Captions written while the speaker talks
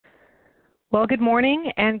Well, good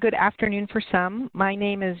morning and good afternoon for some. My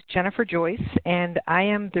name is Jennifer Joyce, and I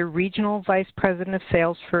am the Regional Vice President of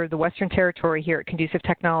Sales for the Western Territory here at Conducive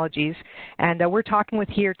Technologies. And we're talking with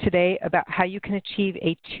here today about how you can achieve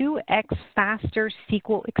a 2x faster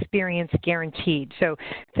SQL experience guaranteed. So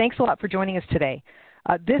thanks a lot for joining us today.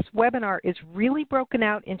 This webinar is really broken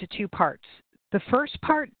out into two parts. The first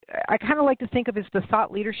part I kind of like to think of as the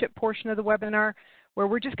thought leadership portion of the webinar, where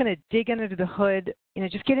we're just going to dig under the hood,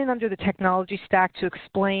 just get in under the technology stack to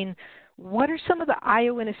explain what are some of the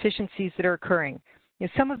I/O inefficiencies that are occurring,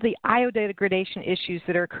 some of the I/O degradation issues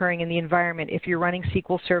that are occurring in the environment if you're running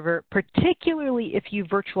SQL Server, particularly if you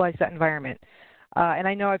virtualize that environment. And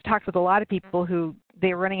I know I've talked with a lot of people who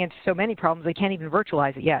they're running into so many problems they can't even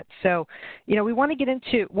virtualize it yet. So, we want to get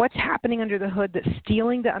into what's happening under the hood that's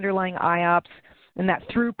stealing the underlying IOPS and that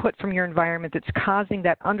throughput from your environment that's causing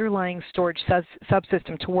that underlying storage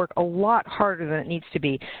subsystem to work a lot harder than it needs to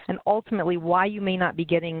be, and ultimately why you may not be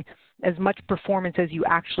getting as much performance as you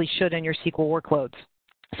actually should in your SQL workloads.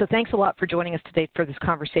 So thanks a lot for joining us today for this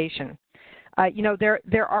conversation.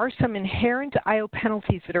 There are some inherent I/O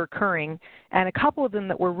penalties that are occurring, and a couple of them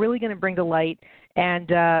that we're really going to bring to light. And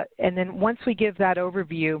then once we give that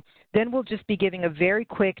overview, then we'll just be giving a very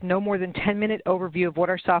quick, no more than 10-minute overview of what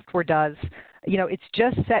our software does. It's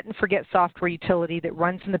just set and forget software utility that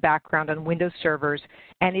runs in the background on Windows servers,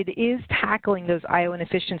 and it is tackling those I/O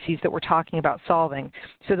inefficiencies that we're talking about solving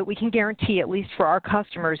so that we can guarantee, at least for our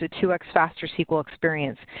customers, a 2x faster SQL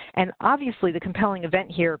experience. And obviously the compelling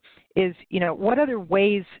event here is, what other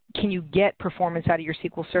ways can you get performance out of your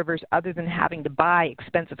SQL servers other than having to buy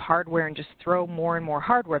expensive hardware and just throw more and more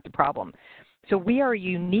hardware at the problem? So we are a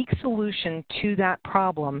unique solution to that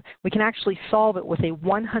problem. We can actually solve it with a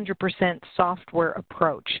 100% software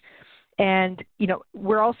approach. And,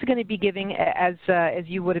 we're also going to be giving, as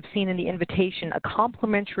you would have seen in the invitation, a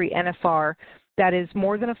complimentary NFR that is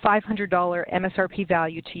more than a $500 MSRP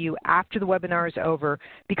value to you after the webinar is over,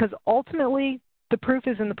 because ultimately the proof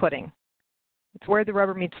is in the pudding. It's where the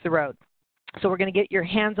rubber meets the road. So we're going to get your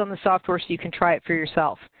hands on the software so you can try it for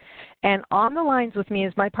yourself. And on the lines with me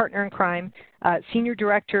is my partner in crime, Senior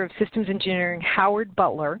Director of Systems Engineering, Howard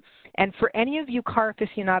Butler. And for any of you car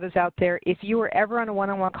aficionados out there, if you were ever on a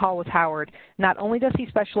one-on-one call with Howard, not only does he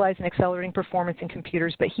specialize in accelerating performance in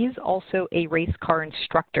computers, but he's also a race car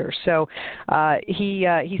instructor. So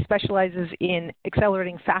he specializes in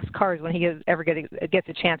accelerating fast cars when he ever gets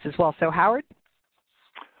a chance as well. So Howard?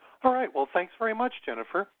 All right. Well, thanks very much,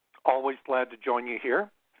 Jennifer. Always glad to join you here.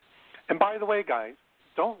 And by the way, guys,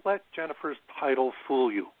 don't let Jennifer's title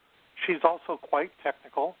fool you. She's also quite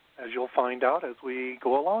technical, as you'll find out as we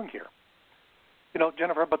go along here.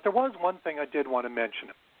 Jennifer, but there was one thing I did want to mention,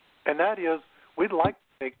 and that is we'd like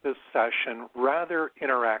to make this session rather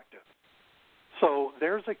interactive. So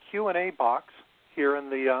there's a Q&A box here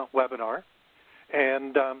in the webinar,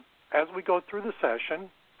 and as we go through the session,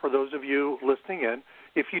 for those of you listening in,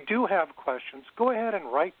 if you do have questions, go ahead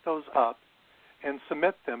and write those up and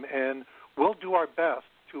submit them, and we'll do our best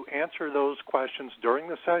to answer those questions during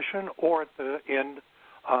the session or at the end,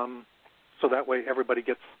 so that way everybody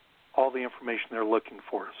gets all the information they're looking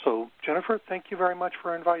for. So, Jennifer, thank you very much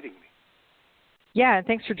for inviting me. Yeah, and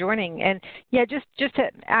thanks for joining. And yeah, just to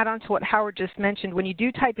add on to what Howard just mentioned, when you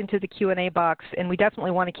do type into the Q&A box, and we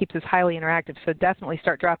definitely want to keep this highly interactive, so definitely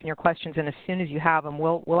start dropping your questions in as soon as you have them.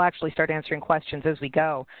 We'll actually start answering questions as we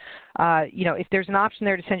go. If there's an option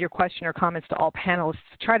there to send your question or comments to all panelists,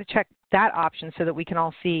 try to check that option so that we can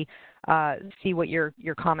all see what your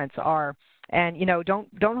comments are. And don't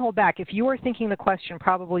hold back. If you are thinking the question,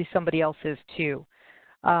 probably somebody else is too.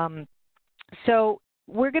 So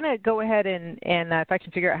we're going to go ahead and if I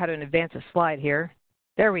can figure out how to advance a slide here.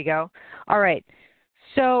 There we go. All right.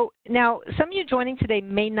 So now some of you joining today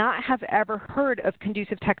may not have ever heard of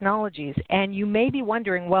Conducive Technologies, and you may be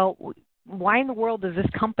wondering, well, why in the world does this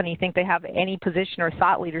company think they have any position or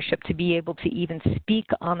thought leadership to be able to even speak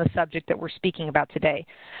on the subject that we're speaking about today?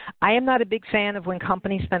 I am not a big fan of when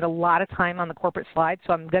companies spend a lot of time on the corporate slide,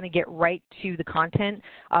 so I'm going to get right to the content.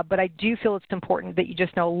 But I do feel it's important that you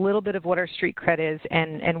just know a little bit of what our street cred is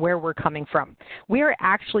and where we're coming from. We are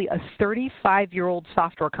actually a 35-year-old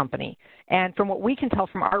software company. And from what we can tell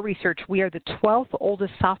from our research, we are the 12th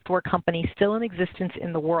oldest software company still in existence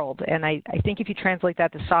in the world. And I think if you translate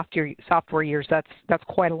that to software years, that's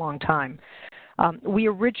quite a long time. We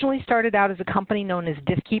originally started out as a company known as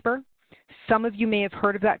DiskKeeper. Some of you may have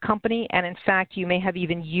heard of that company, and in fact, you may have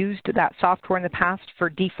even used that software in the past for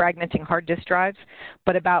defragmenting hard disk drives.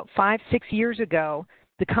 But about 5-6 years ago,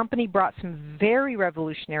 the company brought some very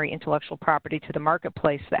revolutionary intellectual property to the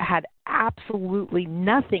marketplace that had absolutely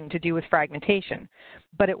nothing to do with fragmentation.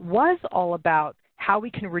 But it was all about how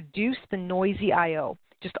we can reduce the noisy I/O,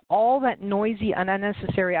 just all that noisy and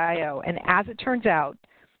unnecessary I/O. And as it turns out,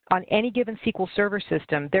 on any given SQL Server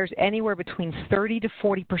system, there's anywhere between 30 to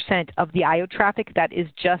 40% of the I/O traffic that is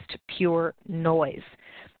just pure noise.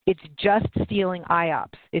 It's just stealing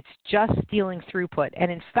IOPS. It's just stealing throughput.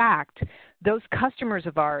 And in fact, those customers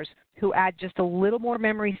of ours who add just a little more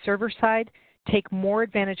memory server side take more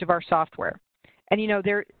advantage of our software. And you know,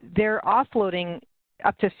 they're offloading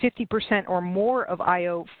up to 50% or more of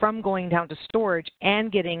I/O from going down to storage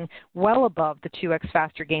and getting well above the 2x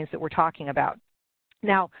faster gains that we're talking about.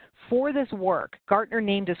 Now, for this work, Gartner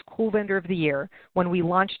named us Cool Vendor of the Year when we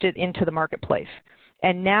launched it into the marketplace.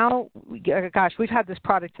 And now, gosh, we've had this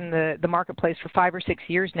product in the marketplace for 5 or 6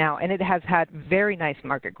 years now, and it has had very nice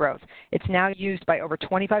market growth. It's now used by over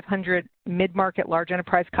 2,500 mid-market large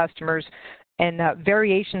enterprise customers, and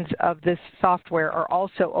variations of this software are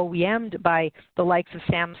also OEM'd by the likes of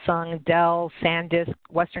Samsung, Dell, SanDisk,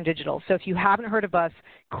 Western Digital. So if you haven't heard of us,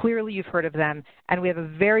 clearly you've heard of them, and we have a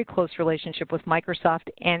very close relationship with Microsoft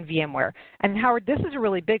and VMware. And Howard, this is a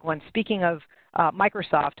really big one. Speaking of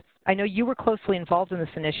Microsoft, I know you were closely involved in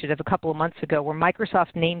this initiative a couple of months ago where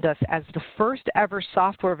Microsoft named us as the first ever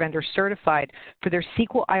software vendor certified for their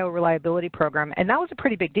SQL I/O reliability program, and that was a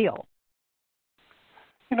pretty big deal.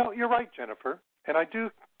 You know, you're right, Jennifer, and I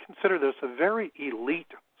do consider this a very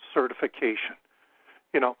elite certification.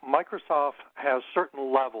 You know, Microsoft has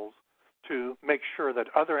certain levels to make sure that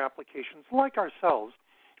other applications like ourselves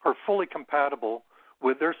are fully compatible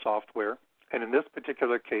with their software, and in this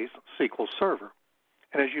particular case, SQL Server.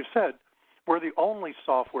 And as you said, we're the only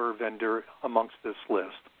software vendor amongst this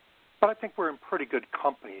list. But I think we're in pretty good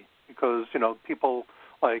company because, you know, people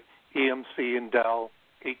like EMC and Dell,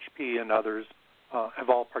 HP and others have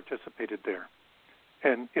all participated there.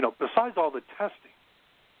 And, you know, besides all the testing,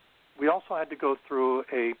 we also had to go through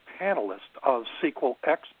a panelist of SQL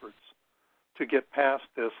experts to get past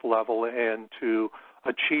this level and to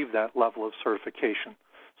achieve that level of certification.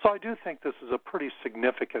 So I do think this is a pretty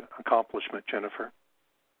significant accomplishment, Jennifer.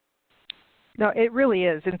 No, it really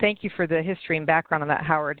is, and thank you for the history and background on that,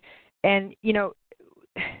 Howard. And, you know,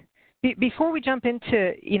 before we jump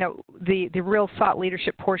into, you know, the real thought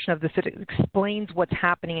leadership portion of this that explains what's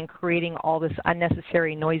happening in creating all this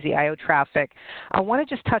unnecessary noisy I/O traffic, I want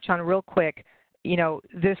to just touch on real quick, you know,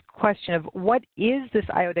 this question of what is this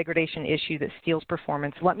I/O degradation issue that steals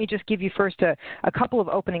performance. Let me just give you first a couple of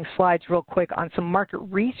opening slides real quick on some market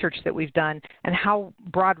research that we've done and how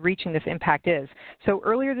broad-reaching this impact is. So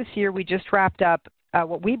earlier this year, we just wrapped up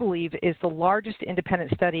what we believe is the largest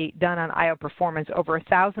independent study done on I/O performance. Over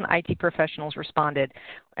 1,000 IT professionals responded.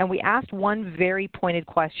 And we asked one very pointed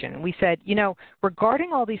question. We said, you know,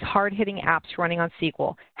 regarding all these hard-hitting apps running on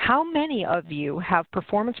SQL, how many of you have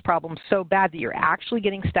performance problems so bad that you're actually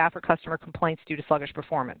getting staff or customer complaints due to sluggish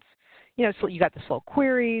performance? You know, so you got the slow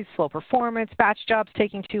queries, slow performance, batch jobs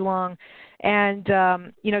taking too long. And,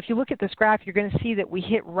 you know, if you look at this graph, you're going to see that we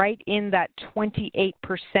hit right in that 28%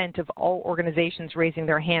 of all organizations raising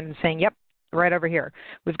their hand and saying, yep, right over here.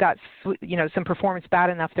 We've got, you know, some performance bad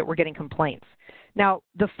enough that we're getting complaints. Now,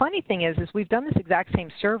 the funny thing is we've done this exact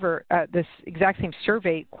same survey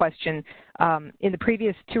question in the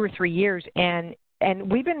previous 2 or 3 years, and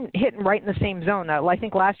we've been hitting right in the same zone. I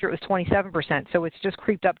think last year it was 27%, so it's just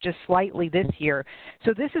creeped up just slightly this year.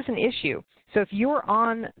 So this is an issue. So if you're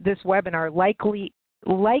on this webinar, likely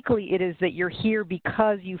it is that you're here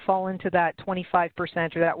because you fall into that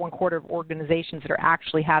 25% or that 1/4 of organizations that are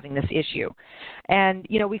actually having this issue. And,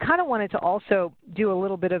 you know, we kind of wanted to also do a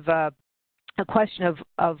little bit of a question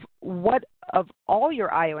of what of all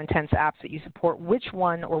your I/O intense apps that you support, which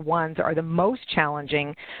one or ones are the most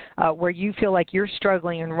challenging, where you feel like you're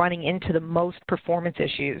struggling and running into the most performance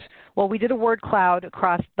issues? Well, we did a word cloud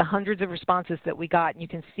across the hundreds of responses that we got, and you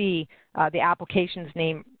can see the application's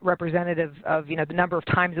name representative of, you know, the number of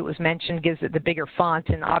times it was mentioned gives it the bigger font,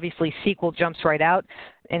 and obviously SQL jumps right out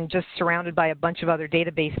and just surrounded by a bunch of other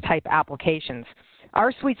database type applications.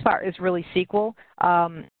 Our sweet spot is really SQL.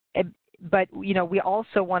 But, you know, we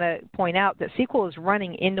also want to point out that SQL is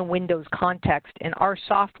running in the Windows context, and our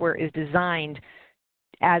software is designed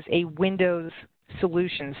as a Windows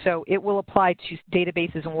solution. So it will apply to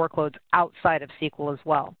databases and workloads outside of SQL as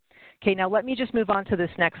well. Okay, now let me just move on to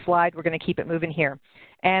this next slide. We're going to keep it moving here.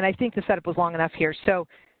 And I think the setup was long enough here. So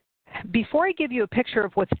before I give you a picture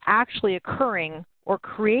of what's actually occurring or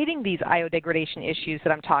creating these I/O degradation issues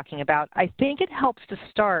that I'm talking about, I think it helps to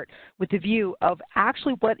start with the view of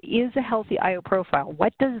actually what is a healthy I/O profile?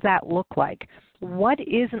 What does that look like? What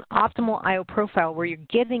is an optimal I/O profile where you're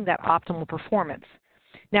getting that optimal performance?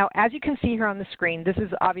 Now, as you can see here on the screen, this is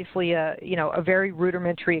obviously a very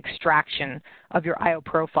rudimentary extraction of your I/O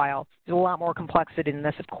profile. There's a lot more complexity in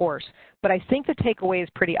this, of course, but I think the takeaway is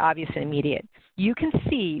pretty obvious and immediate. You can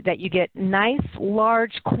see that you get nice,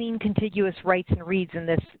 large, clean, contiguous writes and reads in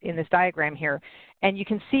this diagram here, and you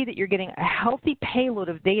can see that you're getting a healthy payload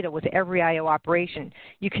of data with every I/O operation.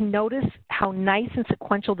 You can notice how nice and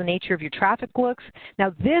sequential the nature of your traffic looks.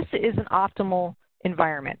 Now, this is an optimal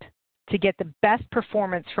environment to get the best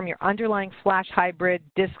performance from your underlying flash hybrid,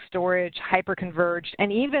 disk storage, hyperconverged,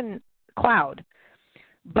 and even cloud.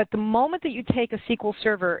 But the moment that you take a SQL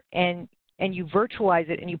server and you virtualize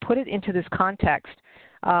it and you put it into this context,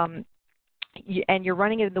 and you're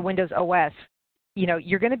running it in the Windows OS,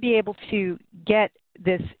 you're going to be able to get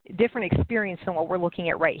this different experience than what we're looking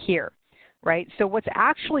at right here. Right? So what's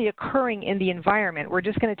actually occurring in the environment, we're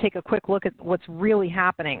just going to take a quick look at what's really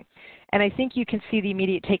happening. And I think you can see the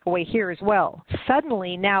immediate takeaway here as well.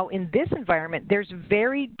 Suddenly, now in this environment, there's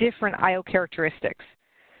very different I/O characteristics.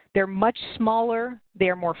 They're much smaller, they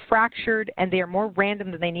are more fractured, and they are more random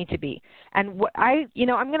than they need to be. And what I'm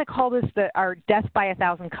going to call this our death by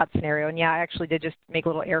 1,000 cut scenario. And yeah, I actually did just make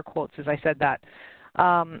little air quotes as I said that.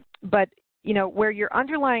 But where your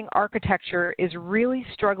underlying architecture is really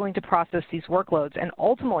struggling to process these workloads and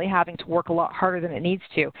ultimately having to work a lot harder than it needs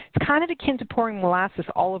to. It's kind of akin to pouring molasses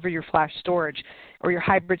all over your flash storage or your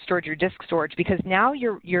hybrid storage or disk storage, because now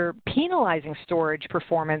you're penalizing storage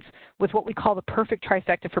performance with what we call the perfect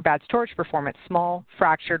trifecta for bad storage performance: small,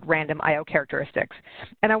 fractured, random I/O characteristics.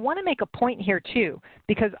 And I want to make a point here too,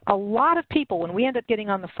 because a lot of people, when we end up getting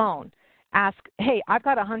on the phone, ask, hey, I've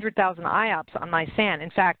got 100,000 IOPS on my SAN.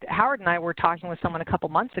 In fact, Howard and I were talking with someone a couple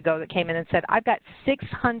months ago that came in and said, I've got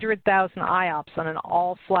 600,000 IOPS on an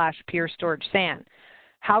all-flash pure storage SAN.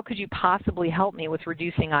 How could you possibly help me with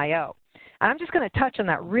reducing I/O? And I'm just going to touch on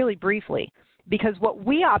that really briefly, because what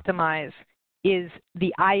we optimize is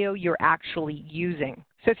the I/O you're actually using.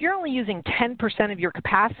 So if you're only using 10% of your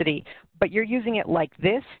capacity, but you're using it like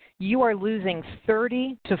this, you are losing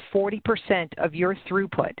 30 to 40% of your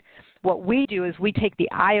throughput. What we do is we take the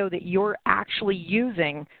I/O that you're actually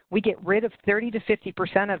using, we get rid of 30 to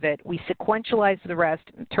 50% of it, we sequentialize the rest,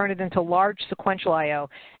 turn it into large sequential I/O,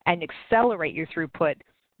 and accelerate your throughput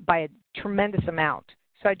by a tremendous amount.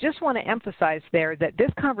 So I just want to emphasize there that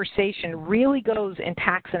this conversation really goes and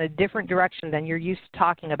tacks in a different direction than you're used to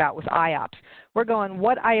talking about with IOPS. We're going,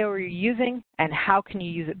 what I/O are you using and how can you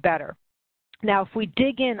use it better? Now, if we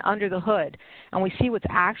dig in under the hood and we see what's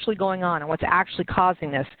actually going on and what's actually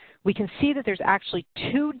causing this, we can see that there's actually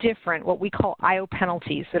two different what we call I/O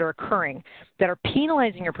penalties that are occurring that are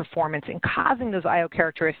penalizing your performance and causing those I/O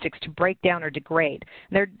characteristics to break down or degrade.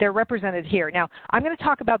 They're represented here. Now, I'm going to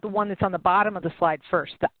talk about the one that's on the bottom of the slide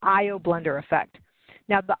first, the I/O blender effect.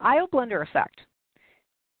 Now, the I/O blender effect,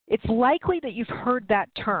 it's likely that you've heard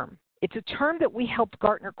that term. It's a term that we helped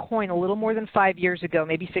Gartner coin a little more than 5 years ago,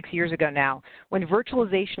 maybe 6 years ago now, when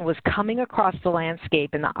virtualization was coming across the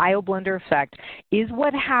landscape. And the I/O blender effect is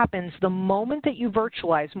what happens the moment that you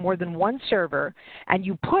virtualize more than one server and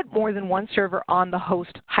you put more than one server on the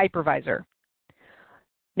host hypervisor.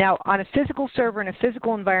 Now, on a physical server in a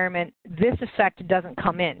physical environment, this effect doesn't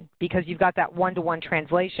come in because you've got that one-to-one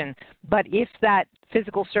translation. But if that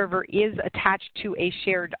physical server is attached to a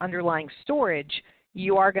shared underlying storage,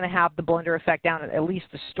 you are going to have the blender effect down at least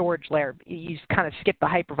the storage layer. You kind of skip the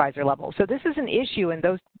hypervisor level. So this is an issue in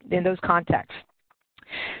those contexts.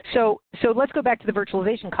 So let's go back to the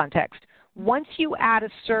virtualization context. Once you add a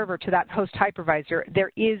server to that host hypervisor,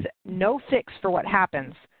 there is no fix for what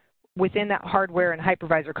happens within that hardware and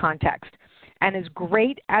hypervisor context. And as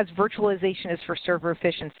great as virtualization is for server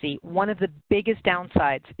efficiency, one of the biggest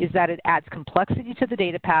downsides is that it adds complexity to the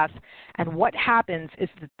data path. And what happens is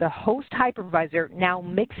that the host hypervisor now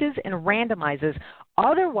mixes and randomizes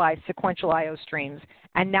otherwise sequential I/O streams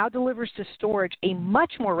and now delivers to storage a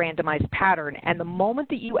much more randomized pattern. And the moment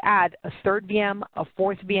that you add a third VM, a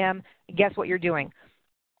fourth VM, guess what you're doing?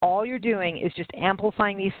 All you're doing is just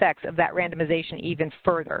amplifying the effects of that randomization even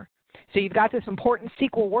further. So you've got this important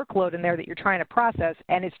SQL workload in there that you're trying to process,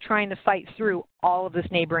 and it's trying to fight through all of this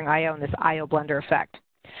neighboring I/O and this I/O blender effect.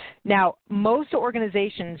 Now, most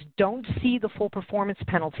organizations don't see the full performance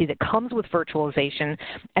penalty that comes with virtualization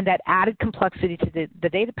and that added complexity to the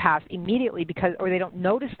data path immediately because, or they don't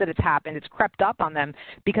notice that it's happened, it's crept up on them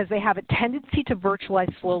because they have a tendency to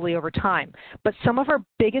virtualize slowly over time. But some of our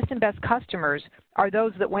biggest and best customers are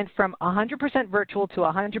those that went from 100% virtual to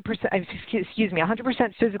 100%,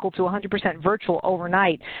 100% physical to 100% virtual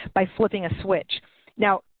overnight by flipping a switch.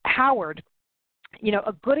 Now, Howard, you know,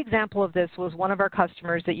 a good example of this was one of our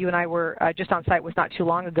customers that you and I were just on site with not too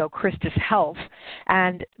long ago, Christus Health,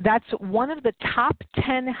 and that's one of the top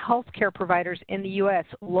 10 healthcare providers in the U.S.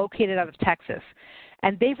 located out of Texas.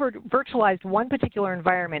 And they virtualized one particular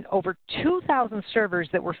environment, over 2,000 servers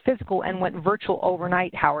that were physical and went virtual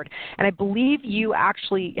overnight, Howard. And I believe you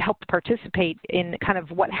actually helped participate in kind of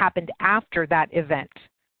what happened after that event.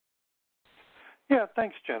 Yeah,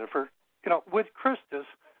 thanks, Jennifer. You know, with Christus,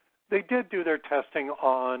 they did do their testing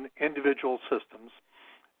on individual systems,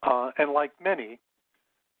 and like many,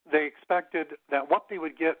 they expected that what they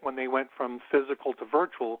would get when they went from physical to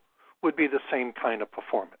virtual would be the same kind of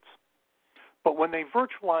performance. But when they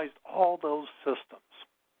virtualized all those systems,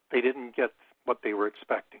 they didn't get what they were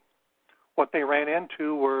expecting. What they ran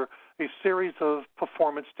into were a series of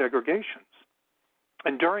performance degradations.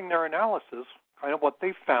 And during their analysis, kind of what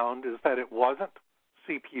they found is that it wasn't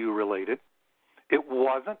CPU related. It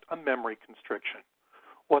wasn't a memory constriction.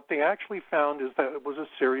 What they actually found is that it was a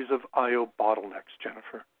series of I/O bottlenecks,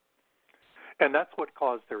 Jennifer. And that's what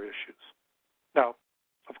caused their issues. Now,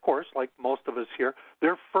 of course, like most of us here,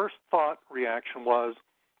 their first thought reaction was,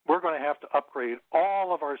 we're going to have to upgrade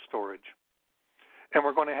all of our storage, and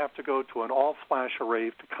we're going to have to go to an all-flash array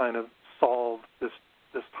to kind of solve this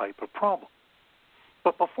type of problem.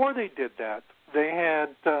 But before they did that, they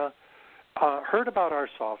had heard about our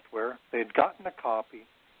software. They had gotten a copy.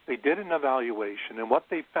 They did an evaluation, and what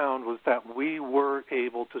they found was that we were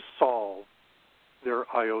able to solve their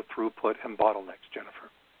I/O throughput and bottlenecks, Jennifer.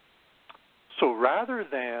 So rather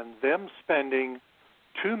than them spending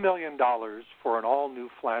 $2 million for an all-new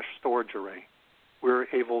flash storage array, we were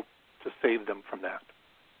able to save them from that.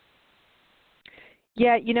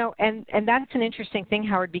 Yeah, you know, and that's an interesting thing,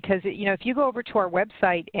 Howard, because, you know, if you go over to our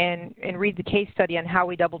website and read the case study on how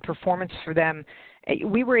we doubled performance for them,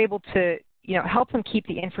 we were able to, you know, help them keep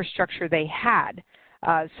the infrastructure they had.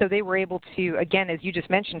 So they were able to, again, as you just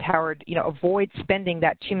mentioned, Howard, you know, avoid spending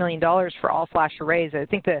that $2 million for all flash arrays. I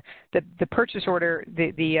think the purchase order,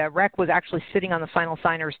 the rec was actually sitting on the final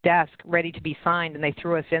signer's desk ready to be signed, and they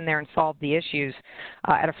threw us in there and solved the issues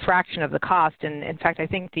at a fraction of the cost. And in fact, I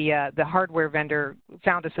think the hardware vendor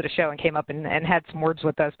found us at a show and came up and had some words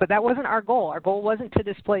with us. But that wasn't our goal. Our goal wasn't to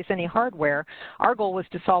displace any hardware. Our goal was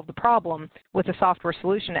to solve the problem with a software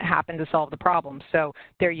solution that happened to solve the problem. So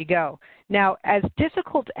there you go. Now, as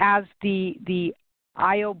difficult as the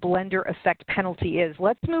I/O blender effect penalty is,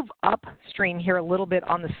 let's move upstream here a little bit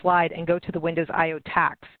on the slide and go to the Windows I/O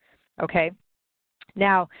tax. Okay.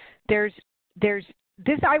 Now, there's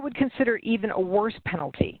this I would consider even a worse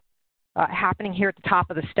penalty happening here at the top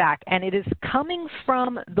of the stack, and it is coming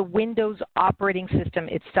from the Windows operating system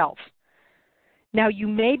itself. Now, you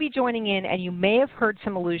may be joining in and you may have heard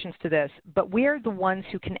some allusions to this, but we are the ones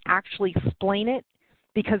who can actually explain it,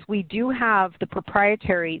 because we do have the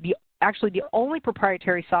proprietary, actually the only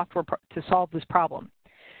proprietary software to solve this problem.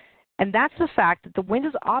 And that's the fact that the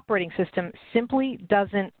Windows operating system simply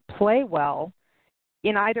doesn't play well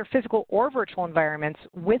in either physical or virtual environments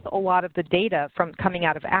with a lot of the data from coming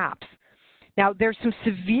out of apps. Now, there's some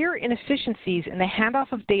severe inefficiencies in the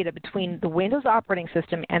handoff of data between the Windows operating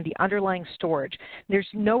system and the underlying storage. There's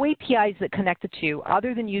no APIs that connect the two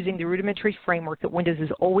other than using the rudimentary framework that Windows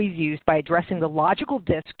has always used by addressing the logical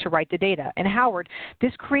disk to write the data. And Howard,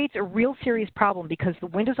 this creates a real serious problem because the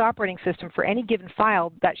Windows operating system, for any given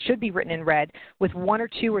file that should be written in red with 1 or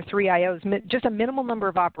 2 or 3 IOs, just a minimal number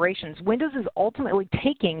of operations, Windows is ultimately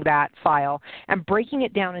taking that file and breaking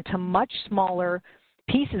it down into much smaller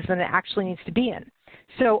pieces than it actually needs to be in.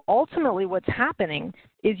 So ultimately what's happening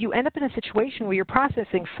is you end up in a situation where you're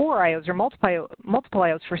processing 4 IOs or multiple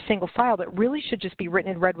IOs for a single file that really should just be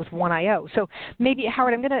written in red with 1 IO. So maybe,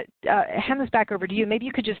 Howard, I'm going to hand this back over to you. Maybe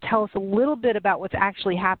you could just tell us a little bit about what's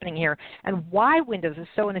actually happening here and why Windows is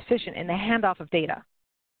so inefficient in the handoff of data.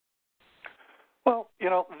 Well, you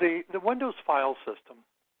know, the Windows file system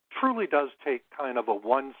truly does take kind of a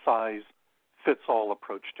one-size-fits-all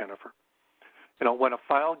approach, Jennifer. You know, when a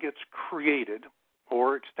file gets created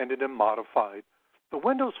or extended and modified, the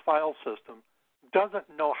Windows file system doesn't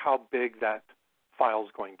know how big that file is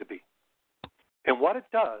going to be. And what it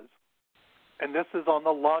does, and this is on the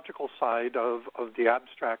logical side of the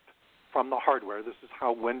abstract from the hardware. This is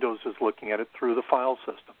how Windows is looking at it through the file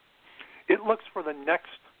system. It looks for the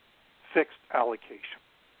next fixed allocation.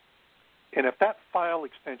 And if that file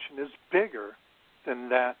extension is bigger than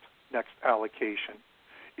that next allocation,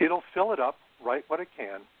 it'll fill it up, write what it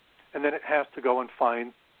can, and then it has to go and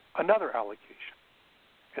find another allocation.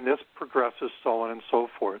 And this progresses so on and so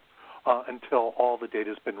forth until all the data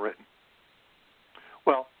has been written.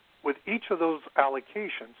 Well, with each of those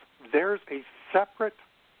allocations, there's a separate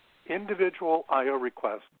individual I/O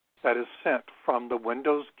request that is sent from the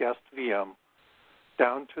Windows guest VM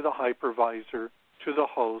down to the hypervisor, to the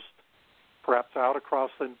host, perhaps out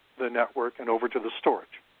across the network and over to the storage.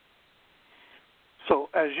 So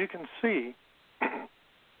as you can see,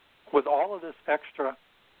 with all of this extra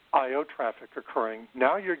I/O traffic occurring,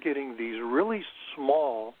 now you're getting these really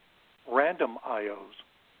small random I/Os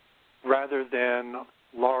rather than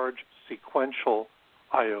large sequential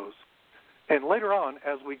I/Os. And later on,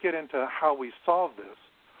 as we get into how we solve this,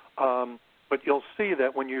 but you'll see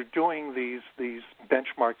that when you're doing these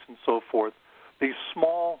benchmarks and so forth, these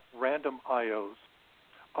small random I/Os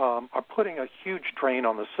are putting a huge drain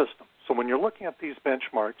on the system. So when you're looking at these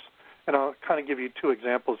benchmarks, and I'll kind of give you two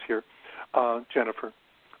examples here, Jennifer,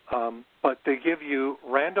 but they give you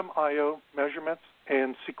random I/O measurements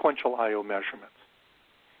and sequential I/O measurements.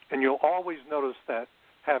 And you'll always notice that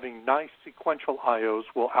having nice sequential I/Os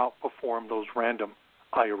will outperform those random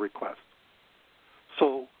I/O requests.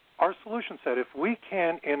 So our solution said if we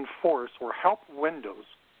can enforce or help Windows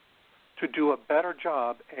to do a better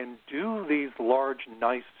job and do these large,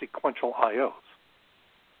 nice sequential I/Os,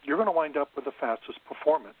 you're going to wind up with the fastest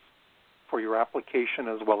performance for your application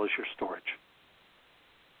as well as your storage.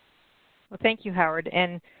 Well, thank you, Howard.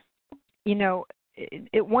 And, you know,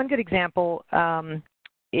 one good example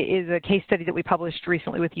is a case study that we published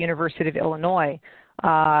recently with the University of Illinois,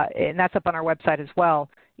 and that's up on our website as well.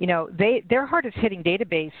 You know, their hardest hitting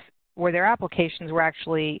database where their applications were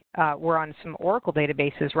actually were on some Oracle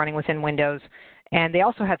databases running within Windows, and they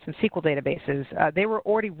also had some SQL databases. They were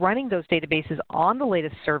already running those databases on the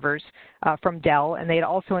latest servers from Dell, and they had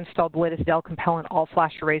also installed the latest Dell Compellent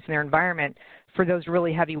all-flash arrays in their environment for those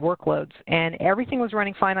really heavy workloads. And everything was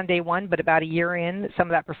running fine on day one, but about a year in, some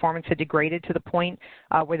of that performance had degraded to the point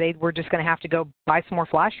where they were just going to have to go buy some more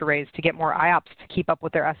flash arrays to get more IOPS to keep up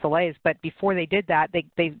with their SLAs. But before they did that, they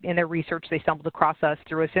in their research, they stumbled across us,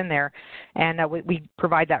 threw us in there, and we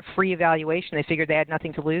provide that free evaluation. They figured they had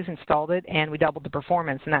nothing to lose, installed it, and we doubled the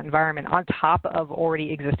performance in that environment on top of already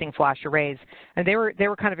existing flash arrays. And they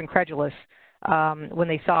were kind of incredulous when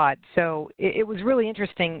they saw it. So it was really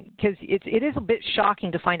interesting because it is a bit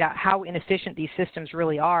shocking to find out how inefficient these systems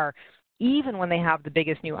really are, even when they have the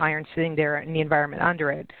biggest new iron sitting there in the environment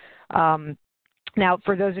under it. Now,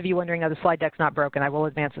 for those of you wondering, the slide deck's not broken. I will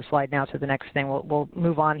advance the slide now to the next thing. We'll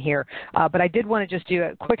move on here. But I did want to just do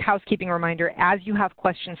a quick housekeeping reminder. As you have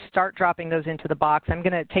questions, start dropping those into the box. I'm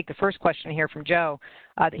going to take the first question here from Joe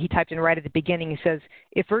that he typed in right at the beginning. He says,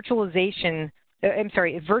 if virtualized,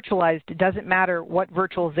 it doesn't matter what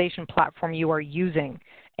virtualization platform you are using.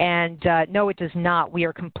 And no, it does not. We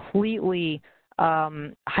are completely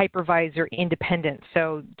hypervisor independent.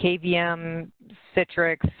 So KVM,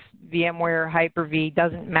 Citrix, VMware, Hyper-V,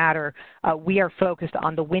 doesn't matter. We are focused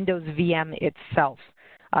on the Windows VM itself.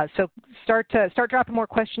 So start dropping more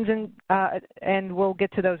questions in, and we'll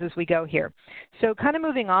get to those as we go here. So kind of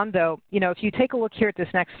moving on, though, you know, if you take a look here at this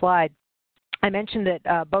next slide, I mentioned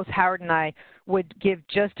that both Howard and I would give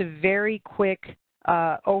just a very quick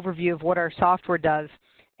overview of what our software does.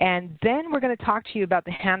 And then we're going to talk to you about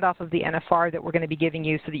the handoff of the NFR that we're going to be giving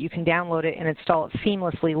you so that you can download it and install it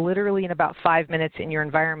seamlessly, literally in about 5 minutes in your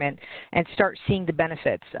environment, and start seeing the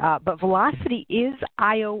benefits. But Velocity is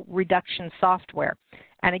I/O reduction software.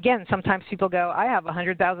 And again, sometimes people go, I have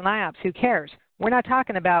 100,000 IOPS, who cares? We're not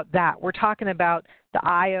talking about that. We're talking about the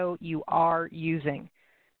I/O you are using.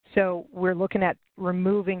 So we're looking at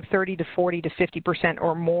removing 30 to 40 to 50%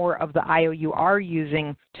 or more of the I/O you are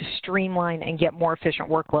using to streamline and get more efficient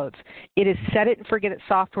workloads. It is set it and forget it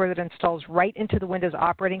software that installs right into the Windows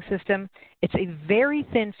operating system. It's a very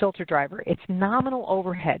thin filter driver. It's nominal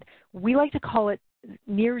overhead. We like to call it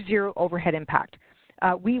near zero overhead impact.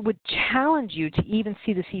 We would challenge you to even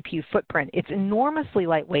see the CPU footprint. It's enormously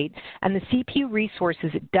lightweight, and the CPU resources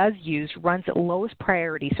it does use runs at lowest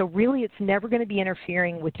priority. So really, it's never going to be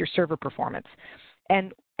interfering with your server performance.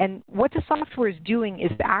 And what the software is doing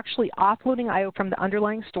is actually offloading I/O from the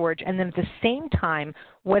underlying storage, and then at the same time,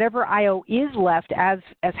 whatever I/O is left, as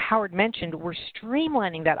Howard mentioned, we're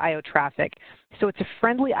streamlining that I/O traffic. So it's a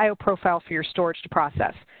friendly I/O profile for your storage to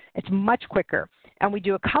process. It's much quicker. And we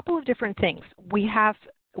do a couple of different things. We have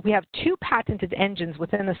we have two patented engines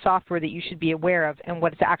within the software that you should be aware of and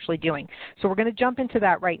what it's actually doing. So we're going to jump into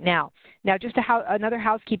that right now. Now, just another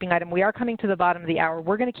housekeeping item. We are coming to the bottom of the hour.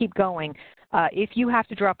 We're going to keep going. If you have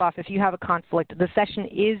to drop off, if you have a conflict, the session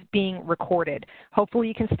is being recorded. Hopefully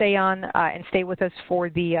you can stay on and stay with us for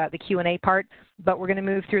the Q&A part, but we're going to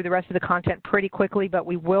move through the rest of the content pretty quickly, but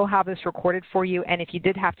we will have this recorded for you, and if you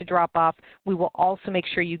did have to drop off, we will also make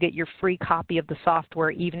sure you get your free copy of the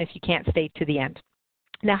software, even if you can't stay to the end.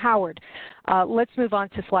 Now, Howard, let's move on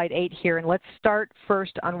to slide 8 here, and let's start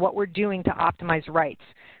first on what we're doing to optimize writes.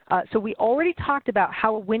 So we already talked about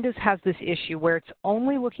how Windows has this issue where it's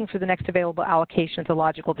only looking for the next available allocation of the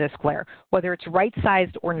logical disk layer, whether it's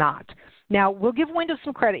right-sized or not. Now, we'll give Windows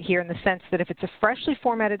some credit here in the sense that if it's a freshly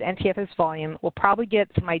formatted NTFS volume, we'll probably get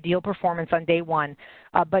some ideal performance on day one,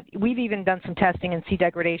 but we've even done some testing and see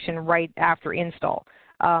degradation right after install.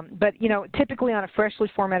 But, you know, typically on a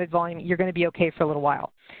freshly formatted volume, you're going to be okay for a little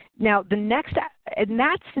while. Now, in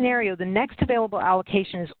that scenario, the next available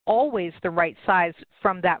allocation is always the right size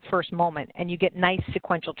from that first moment, and you get nice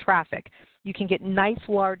sequential traffic. You can get nice,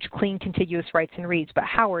 large, clean, contiguous writes and reads. But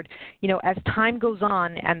Howard, you know, as time goes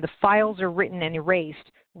on and the files are written and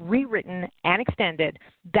erased, rewritten and extended,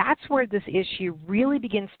 that's where this issue really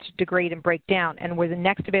begins to degrade and break down, and where the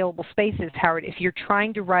next available space is, Howard. If you're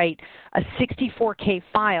trying to write a 64K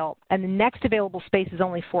file and the next available space is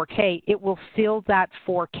only 4K, it will fill that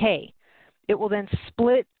 4K. It will then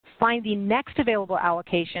split, find the next available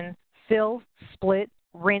allocation, fill, split,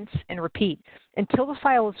 rinse, and repeat until the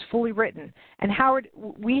file is fully written. And Howard,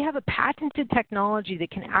 we have a patented technology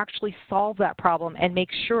that can actually solve that problem and make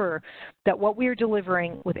sure that what we are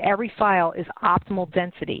delivering with every file is optimal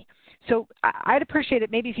density. So I'd appreciate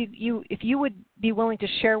it maybe if you would be willing to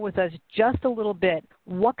share with us just a little bit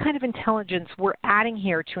what kind of intelligence we're adding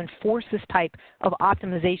here to enforce this type of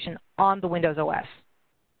optimization on the Windows OS.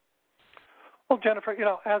 Well, Jennifer, you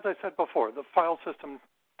know, as I said before, the file system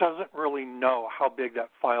doesn't really know how big that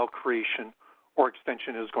file creation or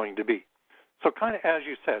extension is going to be. So kind of as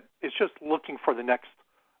you said, it's just looking for the next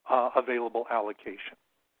available allocation.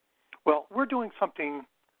 Well, we're doing something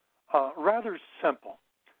rather simple.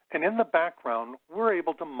 And in the background, we're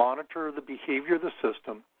able to monitor the behavior of the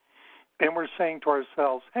system, and we're saying to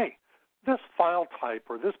ourselves, hey, this file type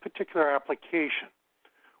or this particular application,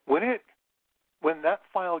 when that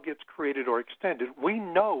file gets created or extended, we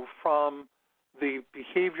know from the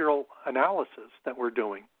behavioral analysis that we're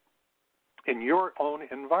doing in your own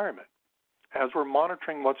environment, as we're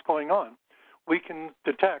monitoring what's going on, we can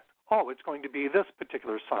detect, oh, it's going to be this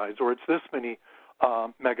particular size, or it's this many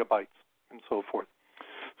megabytes, and so forth.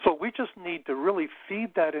 So we just need to really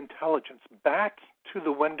feed that intelligence back to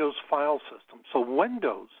the Windows file system. So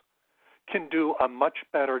Windows can do a much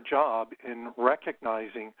better job in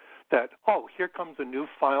recognizing that, oh, here comes a new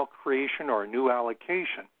file creation or a new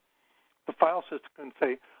allocation. The file system can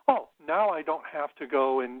say, oh, now I don't have to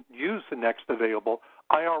go and use the next available.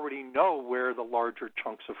 I already know where the larger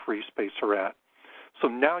chunks of free space are at. So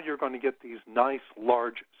now you're going to get these nice,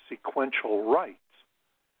 large sequential writes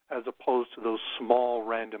as opposed to those small,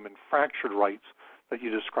 random, and fractured writes that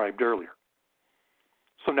you described earlier.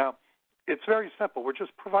 So now it's very simple. We're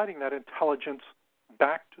just providing that intelligence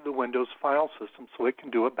back to the Windows file system so it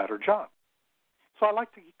can do a better job. So I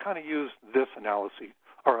like to kind of use this analogy,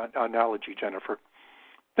 Jennifer.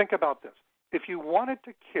 Think about this. If you wanted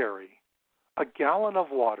to carry a gallon of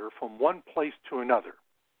water from one place to another,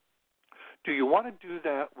 do you want to do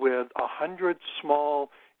that with 100 small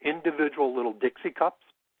individual little Dixie cups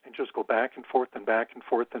and just go back and forth and back and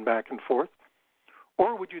forth and back and forth?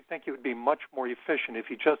 Or would you think it would be much more efficient if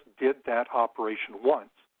you just did that operation once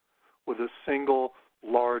with a single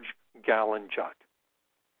large gallon jug?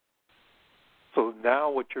 So now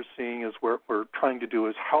what you're seeing is what we're trying to do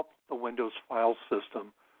is help the Windows file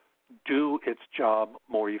system do its job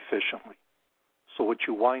more efficiently. So what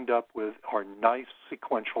you wind up with are nice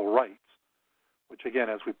sequential writes, which again,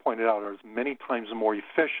 as we pointed out, are many times more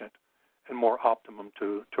efficient and more optimum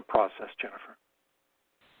to process, Jennifer.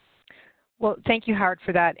 Well, thank you, Howard,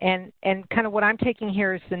 for that. And kind of what I'm taking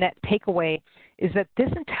here is the net takeaway is that this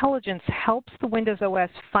intelligence helps the Windows OS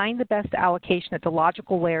find the best allocation at the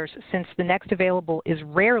logical layers, since the next available is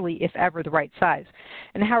rarely, if ever, the right size.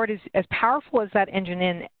 And Howard, as powerful as that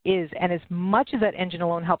engine is, and as much as that engine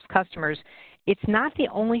alone helps customers, it's not the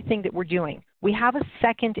only thing that we're doing. We have a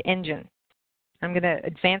second engine. I'm going to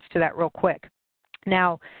advance to that real quick.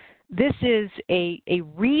 Now, this is a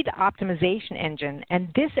read optimization engine, and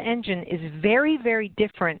this engine is very, very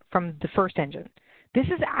different from the first engine. This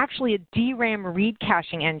is actually a DRAM read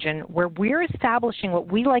caching engine where we're establishing what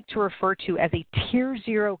we like to refer to as a tier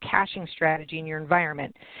 0 caching strategy in your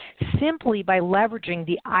environment, simply by leveraging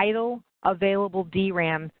the idle available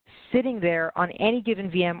DRAM sitting there on any given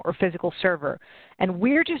VM or physical server. And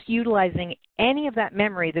we're just utilizing any of that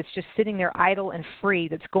memory that's just sitting there idle and free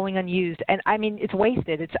that's going unused. And I mean, it's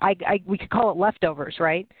wasted. We could call it leftovers,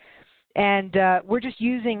 right? And we're just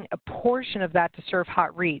using a portion of that to serve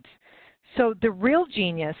hot reads. So the real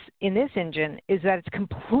genius in this engine is that it's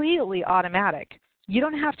completely automatic. You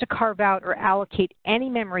don't have to carve out or allocate any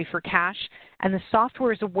memory for cache, and the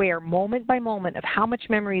software is aware moment by moment of how much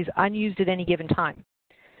memory is unused at any given time.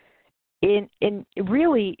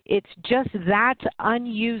 Really, it's just that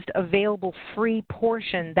unused available free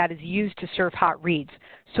portion that is used to serve hot reads.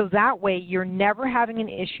 So that way, you're never having an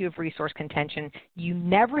issue of resource contention. You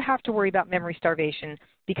never have to worry about memory starvation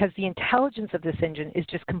because the intelligence of this engine is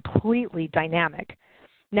just completely dynamic.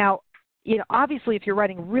 Now, obviously, if you're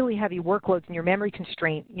writing really heavy workloads and you're memory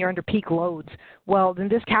constraint, you're under peak loads, well, then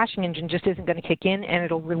this caching engine just isn't going to kick in, and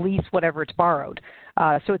it'll release whatever it's borrowed.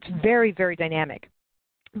 So it's very, very dynamic.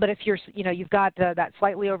 But if you've got that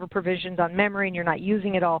slightly over-provisioned on memory and you're not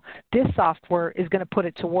using it all, this software is going to put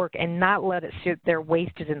it to work and not let it sit there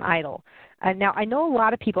wasted and idle. Now, I know a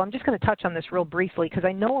lot of people, I'm just going to touch on this real briefly because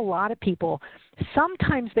I know a lot of people,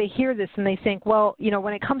 sometimes they hear this and they think, well,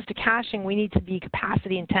 when it comes to caching, we need to be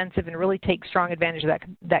capacity intensive and really take strong advantage of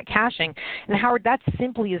that caching. And Howard, that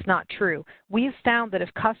simply is not true. We have found that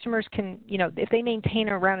if customers can, if they maintain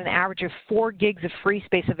around an average of 4 gigs of free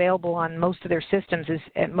space available on most of their systems,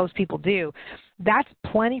 as most people do, that's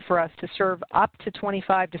plenty for us to serve up to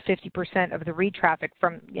 25 to 50% of the read traffic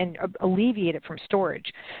and alleviate it from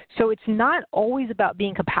storage. So it's not always about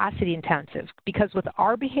being capacity intensive because with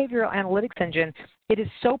our behavioral analytics engine, it is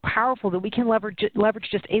so powerful that we can leverage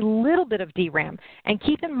just a little bit of DRAM. And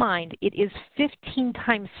keep in mind, it is 15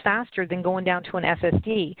 times faster than going down to an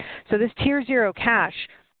SSD. So this tier 0 cache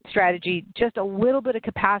strategy, just a little bit of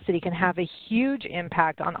capacity can have a huge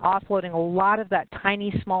impact on offloading a lot of that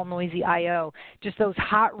tiny, small, noisy I/O. Just those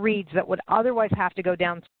hot reads that would otherwise have to go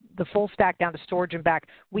down the full stack down to storage and back,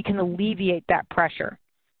 we can alleviate that pressure.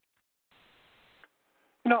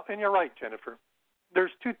 No, and you're right, Jennifer.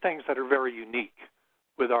 There's 2 things that are very unique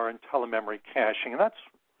with our IntelliMemory caching, and that's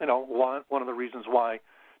one of the reasons why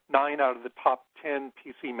 9 out of the top 10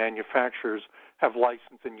 PC manufacturers have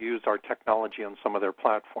licensed and used our technology on some of their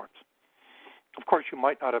platforms. Of course, you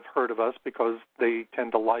might not have heard of us because they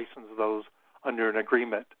tend to license those under an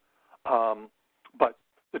agreement. But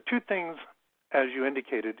the 2 things, as you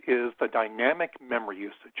indicated, is the dynamic memory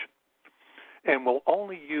usage. And we'll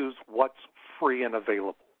only use what's free and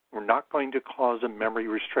available. We're not going to cause a memory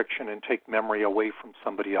restriction and take memory away from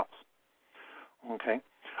somebody else. Okay?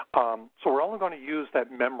 So we're only going to use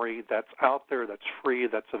that memory that's out there, that's free,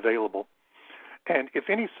 that's available. And if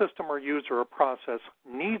any system or user or process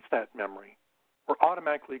needs that memory, we're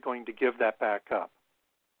automatically going to give that back up.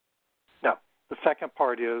 Now, the second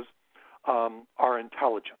part is our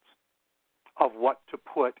intelligence of what to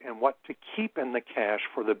put and what to keep in the cache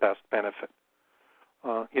for the best benefit.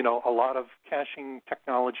 A lot of caching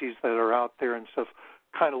technologies that are out there and stuff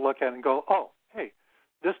kind of look at it and go, oh, hey,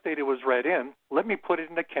 this data was read in, let me put it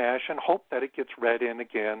in the cache and hope that it gets read in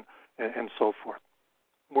again and so forth.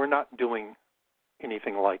 We're not doing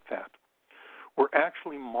anything like that. We're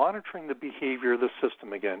actually monitoring the behavior of the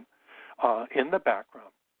system again in the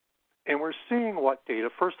background. And we're seeing what data,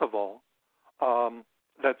 first of all,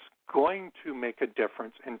 that's going to make a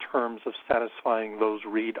difference in terms of satisfying those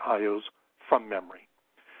read IOs from memory.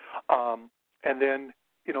 And then,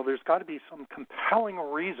 there's got to be some compelling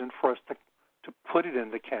reason for us to put it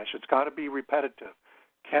in the cache. It's got to be repetitive.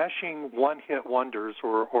 Caching one-hit wonders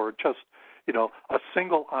or just, a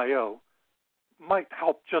single I/O might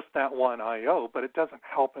help just that one I/O, but it doesn't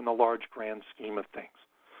help in the large grand scheme of things.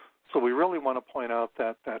 So we really want to point out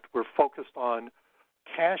that we're focused on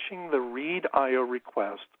caching the read I/O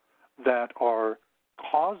requests that are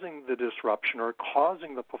causing the disruption or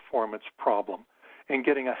causing the performance problem and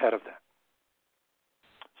getting ahead of that.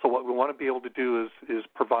 So what we want to be able to do is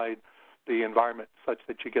provide the environment such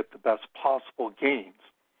that you get the best possible gains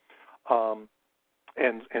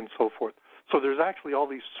and so forth. So there's actually all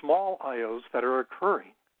these small IOs that are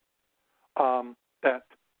occurring that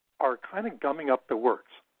are kind of gumming up the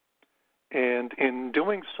works. And in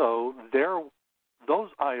doing so, those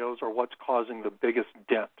IOs are what's causing the biggest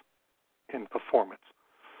dent in performance.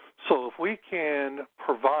 So if we can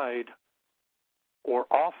provide or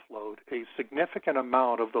offload a significant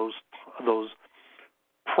amount of those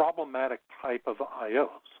problematic type of IOs,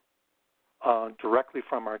 directly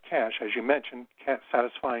from our cache. As you mentioned,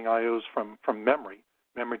 satisfying IOs from memory.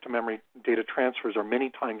 Memory-to-memory data transfers are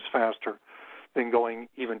many times faster than going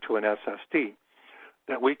even to an SSD,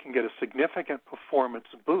 that we can get a significant performance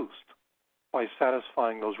boost by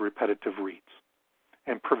satisfying those repetitive reads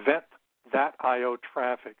and prevent that I/O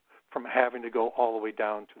traffic from having to go all the way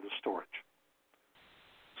down to the storage.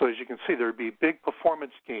 So as you can see, there would be big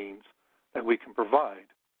performance gains that we can provide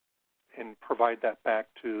and provide that back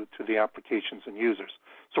to the applications and users.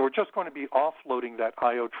 So we're just going to be offloading that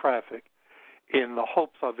I/O traffic in the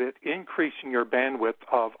hopes of it increasing your bandwidth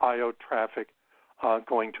of I/O traffic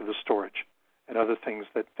going to the storage and other things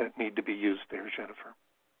that need to be used there, Jennifer.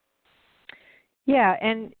 Yeah,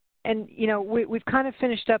 and you know, we've kind of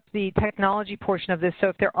finished up the technology portion of this, so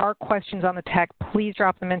if there are questions on the tech, please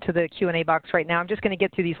drop them into the Q&A box right now. I'm just going to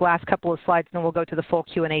get through these last couple of slides, and then we'll go to the full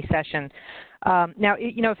Q&A session. Now,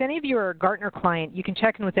 you know, if any of you are a Gartner client, you can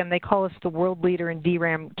check in with them. They call us the world leader in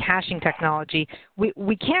DRAM caching technology.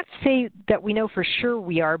 We can't say that we know for sure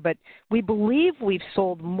we are, but we believe we've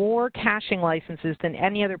sold more caching licenses than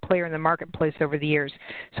any other player in the marketplace over the years.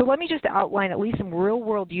 So let me just outline at least some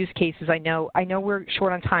real-world use cases. I know we're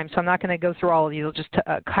short on time, so I'm not going to go through all of these. I'll just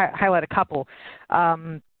highlight a couple.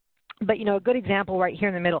 But, you know, a good example right here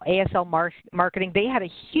in the middle, ASL marketing, they had a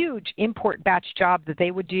huge import batch job that they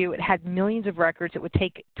would do. It had millions of records. It would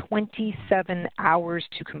take 27 hours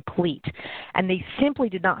to complete. And they simply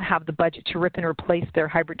did not have the budget to rip and replace their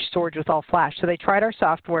hybrid storage with all flash. So they tried our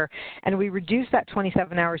software, and we reduced that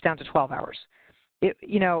 27 hours down to 12 hours. That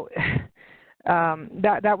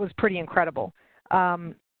was pretty incredible.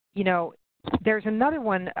 You know, there's another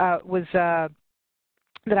one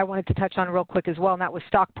that I wanted to touch on real quick as well, and that was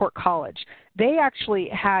Stockport College. They actually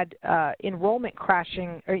had enrollment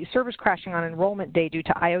crashing, or servers crashing on enrollment day due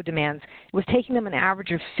to I/O demands. It was taking them an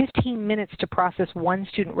average of 15 minutes to process one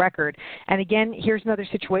student record. And again, here's another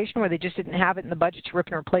situation where they just didn't have it in the budget to rip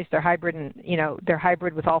and replace their hybrid, and their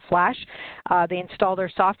hybrid with all flash. They installed our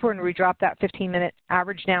software, and we dropped that 15-minute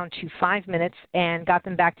average down to 5 minutes and got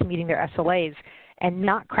them back to meeting their SLAs and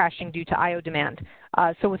not crashing due to I/O demand.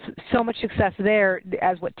 So with so much success there,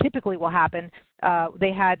 as what typically will happen,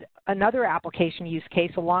 they had another application use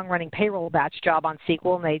case, a long-running payroll batch job on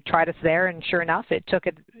SQL, and they tried us there, and sure enough, it took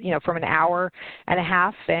it from an hour and a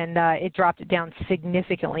half, and it dropped it down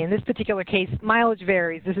significantly. In this particular case, mileage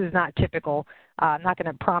varies. This is not typical. I'm not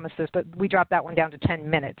going to promise this, but we dropped that one down to 10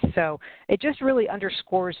 minutes. So it just really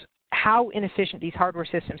underscores how inefficient these hardware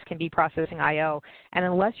systems can be processing I/O, and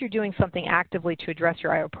unless you're doing something actively to address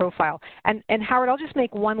your I/O profile. And Howard, I'll just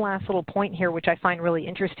make one last little point here, which I find really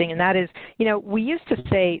interesting, and that is, we used to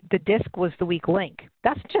say the disk was the weak link.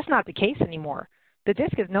 That's just not the case anymore. The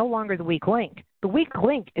disk is no longer the weak link. The weak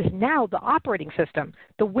link is now the operating system.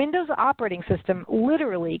 The Windows operating system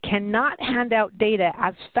literally cannot hand out data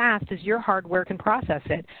as fast as your hardware can process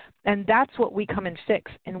it. And that's what we come and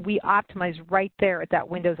fix, and we optimize right there at that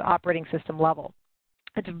Windows operating system level.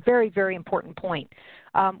 It's a very, very important point.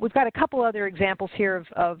 We've got a couple other examples here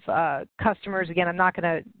of customers. Again, I'm not going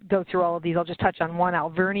to go through all of these. I'll just touch on one.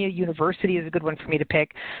 Alvernia University is a good one for me to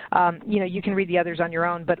pick. You can read the others on your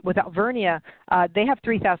own, but with Alvernia, they have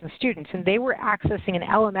 3,000 students, and they were accessing an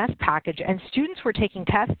LMS package, and students were taking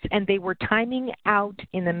tests, and they were timing out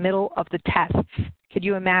in the middle of the tests. Could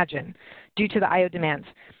you imagine? Due to the I/O demands.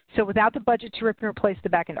 So without the budget to rip and replace the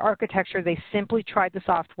backend architecture, they simply tried the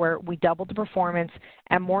software. We doubled the performance,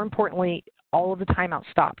 and more importantly, all of the timeouts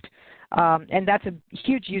stopped. And that's a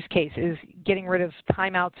huge use case, is getting rid of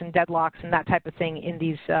timeouts and deadlocks and that type of thing in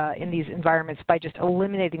these environments by just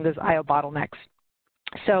eliminating those I/O bottlenecks.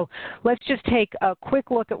 So let's just take a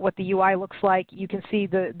quick look at what the UI looks like. You can see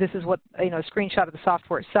this is what a screenshot of the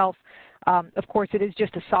software itself. Of course, it is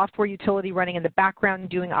just a software utility running in the background and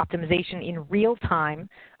doing optimization in real time.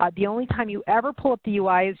 The only time you ever pull up the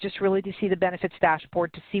UI is just really to see the benefits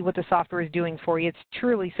dashboard, to see what the software is doing for you. It's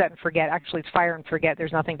truly set and forget. Actually, it's fire and forget.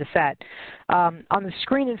 There's nothing to set. On the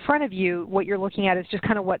screen in front of you, what you're looking at is just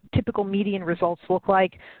kind of what typical median results look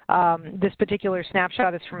like. This particular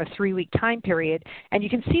snapshot is from a 3-week time period. And you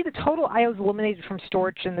can see the total IOs eliminated from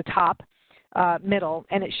storage in the top middle,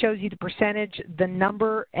 and it shows you the percentage, the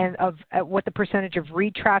number, and of what the percentage of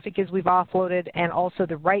read traffic is we've offloaded, and also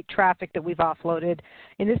the write traffic that we've offloaded.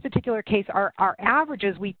 In this particular case, our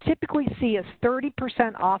averages, we typically see a 30%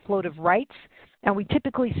 offload of writes, and we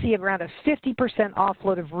typically see around a 50%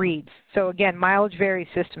 offload of reads. So again, mileage varies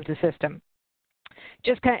system to system.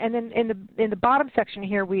 And then in the bottom section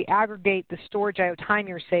here, we aggregate the storage I/O time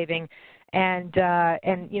you're saving, and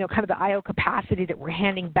kind of the I/O capacity that we're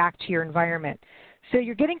handing back to your environment. So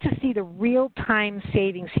you're getting to see the real-time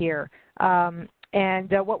savings here.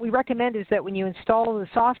 And what we recommend is that when you install the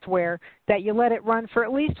software, that you let it run for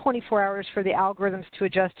at least 24 hours for the algorithms to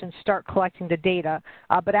adjust and start collecting the data.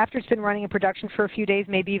 But after it's been running in production for a few days,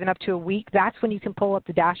 maybe even up to a week, that's when you can pull up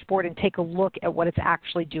the dashboard and take a look at what it's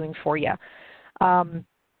actually doing for you.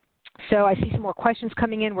 So I see some more questions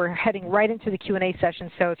coming in. We're heading right into the Q&A session,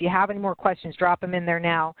 so if you have any more questions, drop them in there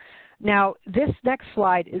now. Now, this next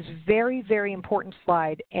slide is very, very important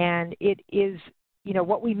slide, and it is, you know,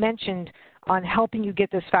 what we mentioned on helping you get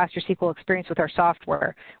this faster SQL experience with our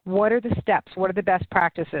software. What are the steps? What are the best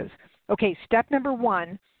practices? Okay, step number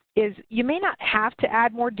one is you may not have to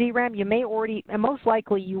add more DRAM. You may already, and most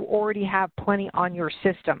likely you already have plenty on your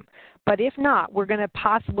system. But if not, we're going to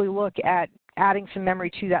possibly look at adding some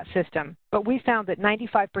memory to that system. But we found that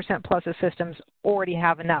 95% plus of systems already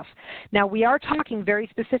have enough. Now, we are talking very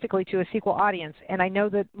specifically to a SQL audience, and I know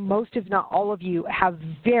that most, if not all of you, have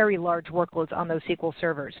very large workloads on those SQL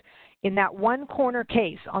servers. In that one corner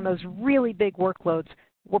case, on those really big workloads,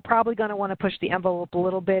 we're probably going to want to push the envelope a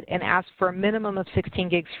little bit and ask for a minimum of 16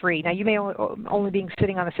 gigs free. Now, you may only be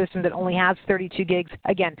sitting on a system that only has 32 gigs.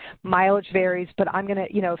 Again, mileage varies, but I'm going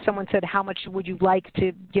to, you know, if someone said, how much would you like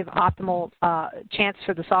to give optimal chance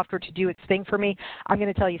for the software to do its thing for me, I'm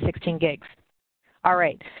going to tell you 16 gigs. All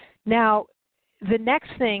right. Now, the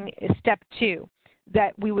next thing is step two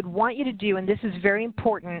that we would want you to do, and this is very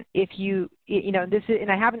important if you know, this is, and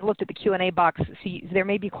I haven't looked at the Q&A box, so there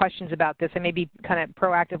may be questions about this. I may be kind of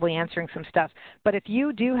proactively answering some stuff. But if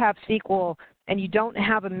you do have SQL and you don't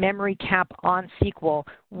have a memory cap on SQL,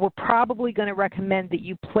 we're probably going to recommend that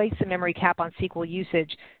you place a memory cap on SQL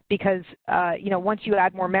usage because, you know, once you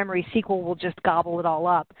add more memory, SQL will just gobble it all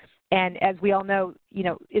up. And as we all know, you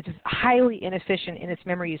know, it's highly inefficient in its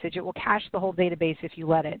memory usage. It will cache the whole database if you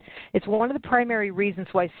let it. It's one of the primary reasons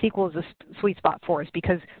why SQL is a sweet spot for us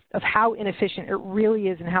because of how inefficient it really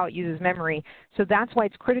is and how it uses memory. So that's why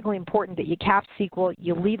it's critically important that you cap SQL,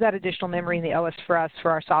 you leave that additional memory in the OS for us, for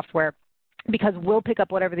our software, because we'll pick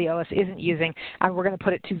up whatever the OS isn't using, and we're going to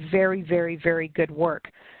put it to very, very, very good work.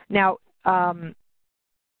 Now,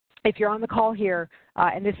 if you're on the call here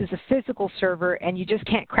and this is a physical server and you just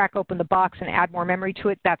can't crack open the box and add more memory to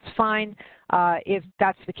it, that's fine. If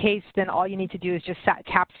that's the case, then all you need to do is just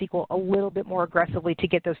cap SQL a little bit more aggressively to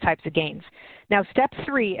get those types of gains. Now, step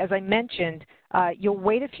three, as I mentioned, you'll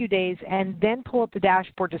wait a few days and then pull up the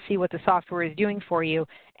dashboard to see what the software is doing for you.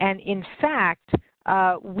 And in fact,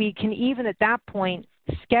 we can even at that point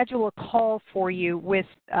schedule a call for you with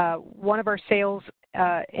one of our sales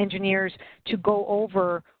engineers to go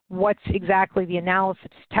over what's exactly the analysis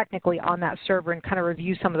technically on that server and kind of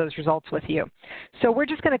review some of those results with you. So we're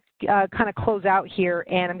just going to kind of close out here,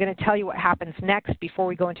 and I'm going to tell you what happens next before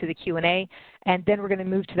we go into the Q&A, and then we're going to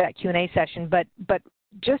move to that Q&A session. But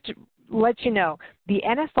just to let you know, the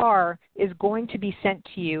NFR is going to be sent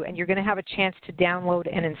to you, and you're going to have a chance to download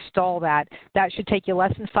and install that. That should take you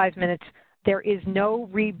less than 5 minutes. There is no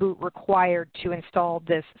reboot required to install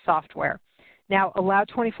this software. Now, allow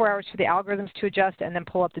 24 hours for the algorithms to adjust and then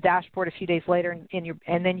pull up the dashboard a few days later,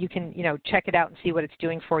 and then you can, you know, check it out and see what it's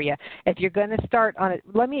doing for you. If you're going to start on it,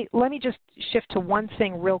 let me just shift to one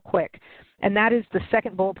thing real quick, and that is the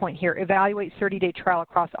second bullet point here, evaluate 30-day trial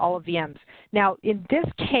across all of VMs. Now, in this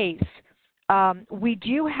case, we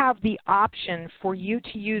do have the option for you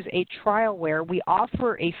to use a trialware. We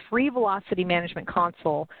offer a free velocity management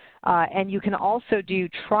console, and you can also do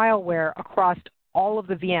trialware across all of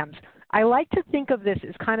the VMs. I like to think of this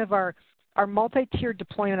as kind of our multi-tiered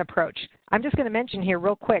deployment approach. I'm just going to mention here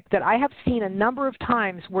real quick that I have seen a number of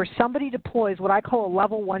times where somebody deploys what I call a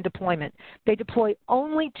level 1 deployment. They deploy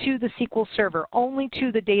only to the SQL server, only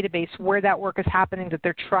to the database where that work is happening that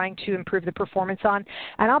they're trying to improve the performance on.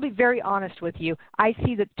 And I'll be very honest with you. I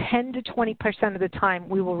see that 10 to 20% of the time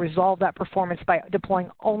we will resolve that performance by deploying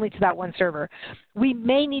only to that one server. We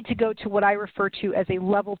may need to go to what I refer to as a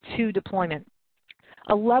level 2 deployment.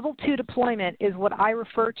 A level 2 deployment is what I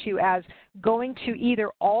refer to as going to either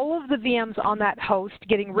all of the VMs on that host,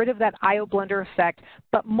 getting rid of that IO blender effect,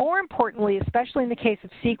 but more importantly, especially in the case of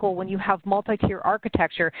SQL, when you have multi-tier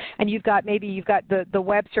architecture and you've got the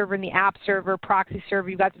web server and the app server, proxy server,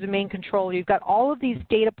 you've got the domain controller, you've got all of these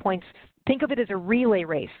data points. Think of it as a relay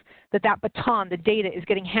race, that baton, the data, is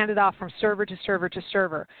getting handed off from server to server to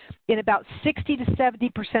server. In about 60 to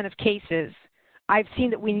 70% of cases, I've seen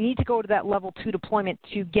that we need to go to that level 2 deployment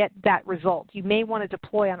to get that result. You may want to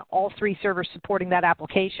deploy on all 3 servers supporting that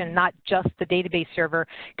application, not just the database server,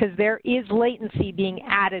 because there is latency being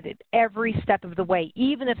added at every step of the way.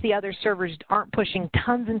 Even if the other servers aren't pushing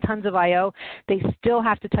tons and tons of I/O, they still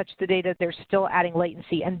have to touch the data. They're still adding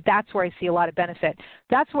latency, and that's where I see a lot of benefit.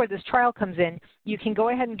 That's where this trial comes in. You can go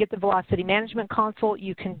ahead and get the Velocity Management Console.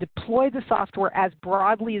 You can deploy the software as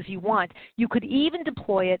broadly as you want. You could even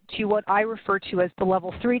deploy it to what I refer to as the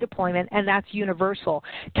level 3 deployment, and that's universal.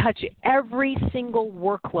 Touch every single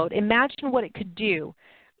workload. Imagine what it could do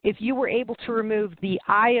if you were able to remove the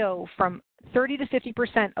I/O from 30 to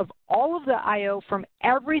 50% of all of the I/O from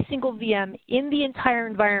every single VM in the entire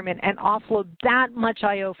environment and offload that much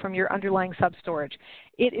I/O from your underlying substorage.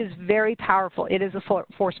 It is very powerful. It is a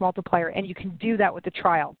force multiplier, and you can do that with the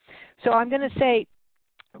trial. So I'm going to say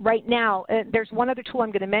right now, there's one other tool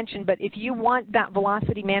I'm going to mention, but if you want that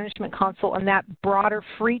Velocity Management Console and that broader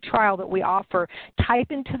free trial that we offer,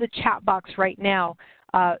 type into the chat box right now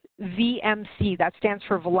VMC. That stands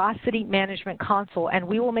for Velocity Management Console, and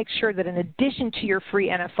we will make sure that in addition to your free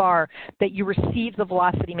NFR that you receive the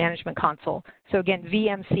Velocity Management Console. So again,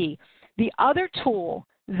 VMC. The other tool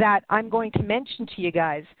that I'm going to mention to you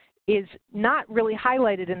guys is not really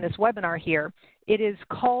highlighted in this webinar here. It is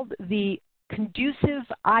called the Conducive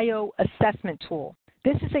I/O Assessment Tool.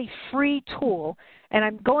 This is a free tool, and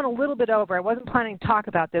I'm going a little bit over. I wasn't planning to talk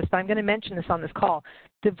about this, but I'm going to mention this on this call.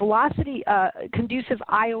 The Velocity Conducive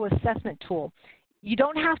I/O Assessment Tool. You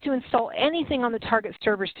don't have to install anything on the target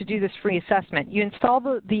servers to do this free assessment. You install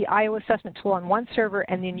the I/O assessment tool on one server,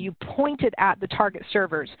 and then you point it at the target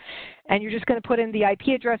servers. And you're just going to put in the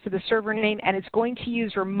IP address of the server name, and it's going to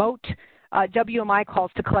use remote WMI calls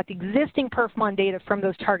to collect existing perfmon data from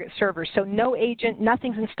those target servers. So no agent,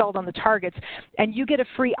 nothing's installed on the targets, and you get a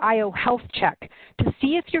free I/O health check to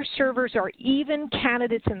see if your servers are even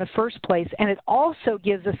candidates in the first place, and it also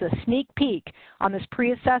gives us a sneak peek on this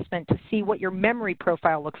pre-assessment to see what your memory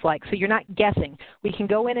profile looks like, so you're not guessing. We can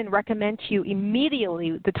go in and recommend to you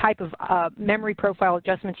immediately the type of memory profile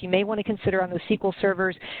adjustments you may want to consider on those SQL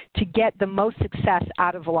servers to get the most success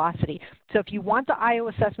out of Velocity. So if you want the I/O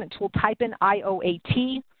assessment tool, type in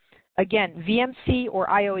IOAT, again, VMC or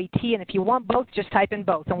IOAT, and if you want both, just type in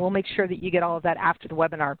both, and we'll make sure that you get all of that after the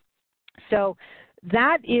webinar. So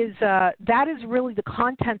that is really the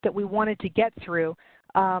content that we wanted to get through.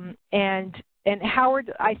 And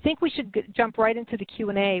Howard, I think we should jump right into the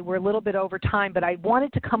Q&A. We're a little bit over time, but I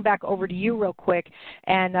wanted to come back over to you real quick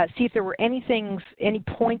and see if there were any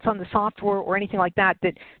points on the software or anything like that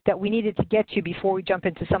we needed to get to before we jump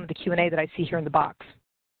into some of the Q&A that I see here in the box.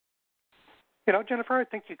 You know, Jennifer, I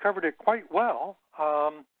think you covered it quite well.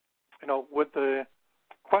 You know, with the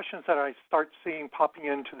questions that I start seeing popping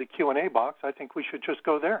into the Q&A box, I think we should just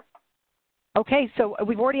go there. Okay, so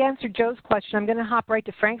we've already answered Joe's question. I'm going to hop right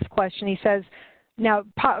to Frank's question. He says, now,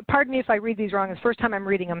 pardon me if I read these wrong. It's the first time I'm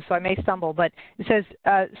reading them, so I may stumble. But it says,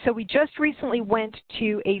 so we just recently went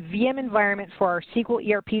to a VM environment for our SQL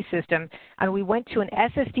ERP system, and we went to an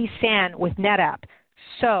SSD SAN with NetApp.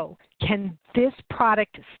 So can this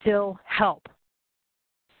product still help?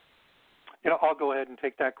 You know, I'll go ahead and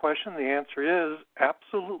take that question. The answer is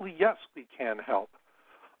absolutely yes, we can help.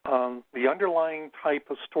 The underlying type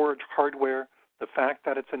of storage hardware, the fact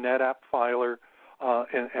that it's a NetApp filer,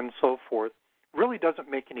 and so forth, really doesn't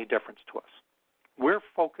make any difference to us. We're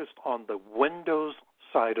focused on the Windows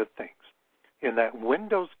side of things. In that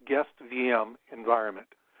Windows guest VM environment,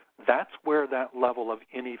 that's where that level of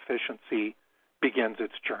inefficiency begins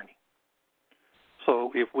its journey.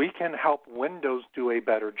 So if we can help Windows do a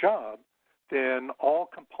better job, then all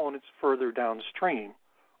components further downstream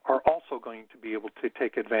are also going to be able to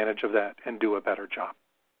take advantage of that and do a better job.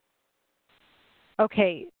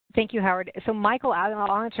 Okay, thank you, Howard. So Michael,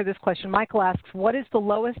 I'll answer this question. Michael asks, what is the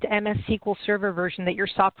lowest MS SQL Server version that your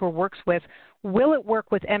software works with? Will it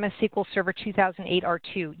work with MS SQL Server 2008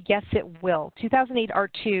 R2? Yes, it will. 2008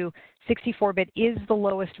 R2 64-bit is the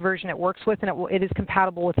lowest version it works with, and it is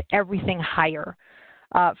compatible with everything higher.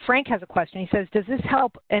 Frank has a question. He says, does this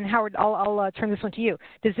help, and Howard, I'll turn this one to you.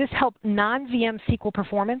 Does this help non-VM SQL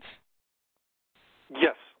performance?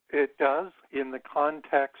 Yes, it does in the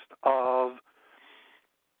context of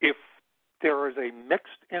if there is a mixed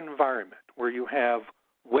environment where you have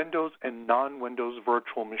Windows and non-Windows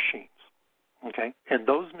virtual machines, okay, and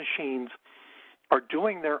those machines are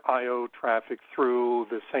doing their I/O traffic through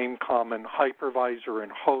the same common hypervisor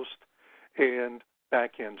and host and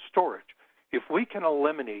backend storage. If we can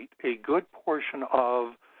eliminate a good portion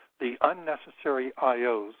of the unnecessary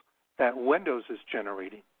I/Os that Windows is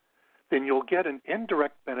generating, then you'll get an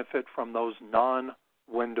indirect benefit from those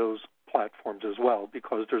non-Windows platforms as well,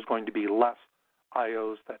 because there's going to be less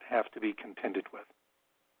IOs that have to be contended with.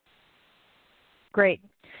 Great.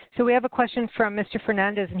 So we have a question from Mr.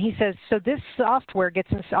 Fernandez, and he says, so this software gets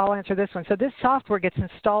I'll answer this one. So this software gets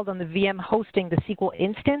installed on the VM hosting the SQL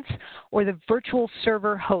instance or the virtual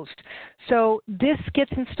server host. So this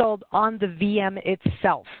gets installed on the VM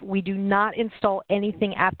itself. We do not install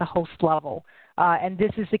anything at the host level. And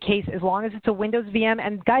this is the case as long as it's a Windows VM.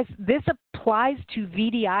 And guys, this applies to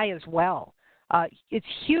VDI as well. It's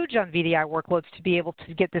huge on VDI workloads to be able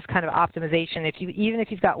to get this kind of optimization, even if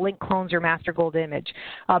you've got link clones or master gold image.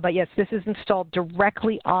 But yes, this is installed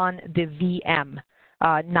directly on the VM,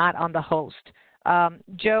 not on the host.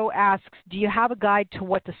 Joe asks, do you have a guide to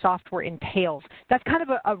what the software entails? That's kind of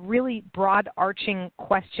a really broad arching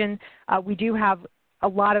question. We do have a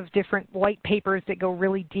lot of different white papers that go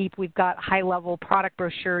really deep. We've got high-level product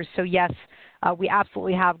brochures. So yes, we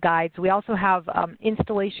absolutely have guides. We also have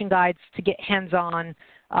installation guides to get hands-on,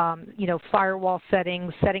 firewall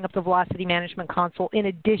settings, setting up the velocity management console, in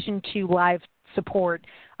addition to live support.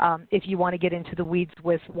 If you want to get into the weeds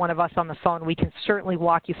with one of us on the phone, we can certainly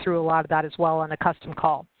walk you through a lot of that as well on a custom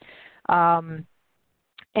call. I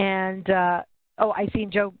see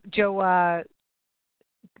Joe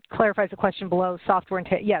clarifies the question below, software,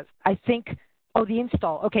 yes, I think, the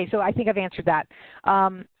install. Okay, so I think I've answered that.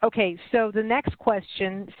 Okay, so the next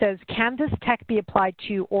question says, can this tech be applied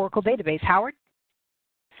to Oracle database? Howard?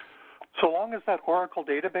 So long as that Oracle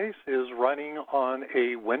database is running on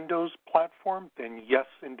a Windows platform, then yes,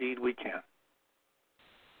 indeed, we can.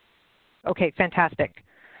 Okay, fantastic.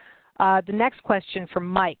 The next question from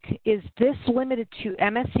Mike, is this limited to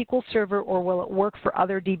MS SQL Server, or will it work for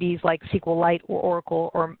other DBs like SQLite or Oracle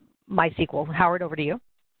or MySQL? Howard, over to you.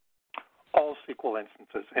 All SQL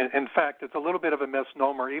instances. In fact, it's a little bit of a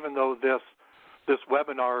misnomer, even though this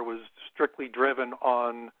webinar was strictly driven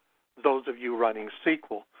on those of you running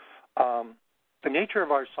SQL. The nature of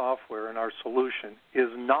our software and our solution is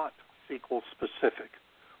not SQL specific.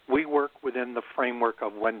 We work within the framework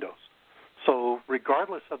of Windows. So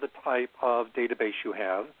regardless of the type of database you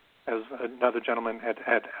have, as another gentleman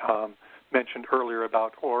had mentioned earlier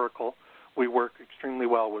about Oracle, we work extremely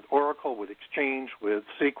well with Oracle, with Exchange, with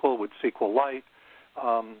SQLite,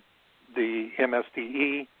 the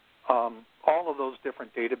MSDE, all of those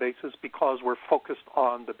different databases, because we're focused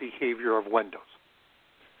on the behavior of Windows.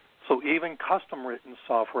 So even custom-written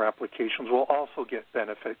software applications will also get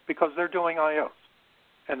benefit because they're doing IOs.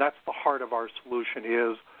 And that's the heart of our solution,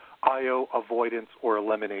 is IO avoidance or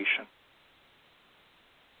elimination.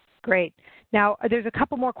 Great. Now, there's a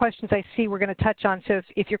couple more questions I see we're going to touch on. So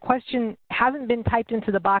if your question hasn't been typed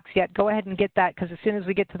into the box yet, go ahead and get that, because as soon as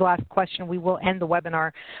we get to the last question, we will end the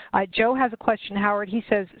webinar. Joe has a question, Howard. He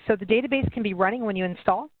says, so the database can be running when you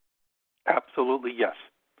install? Absolutely, yes.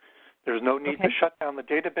 There's no need to shut down the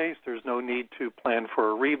database. There's no need to plan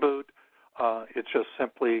for a reboot. It's just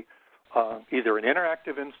simply either an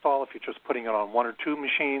interactive install if you're just putting it on one or two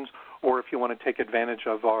machines, or if you want to take advantage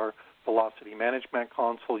of our velocity management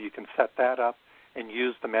console, you can set that up and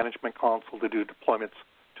use the management console to do deployments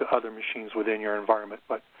to other machines within your environment.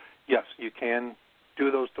 But yes, you can do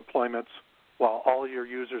those deployments while all your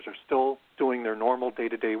users are still doing their normal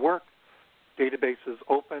day-to-day work. Database is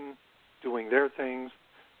open, doing their things.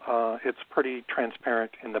 It's pretty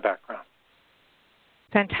transparent in the background.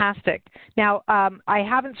 Fantastic. Now, I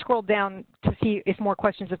haven't scrolled down to see if more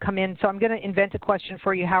questions have come in, so I'm going to invent a question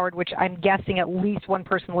for you, Howard, which I'm guessing at least one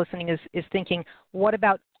person listening is thinking, what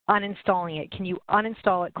about uninstalling it? Can you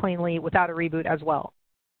uninstall it cleanly without a reboot as well?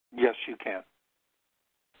 Yes, you can.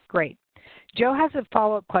 Great. Joe has a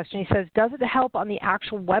follow-up question. He says, does it help on the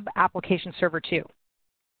actual web application server too?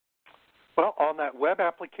 Well, on that web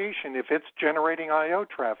application, if it's generating I/O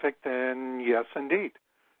traffic, then yes, indeed.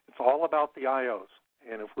 It's all about the I/Os.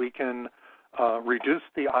 And if we can reduce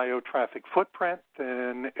the I/O traffic footprint,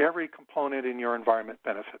 then every component in your environment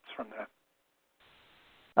benefits from that.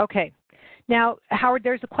 Okay. Now, Howard,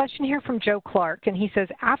 there's a question here from Joe Clark, and he says,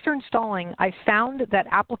 after installing, I found that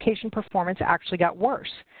application performance actually got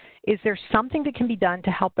worse. Is there something that can be done to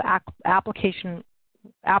help the applications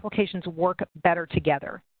work better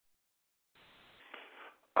together?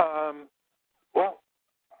 Well,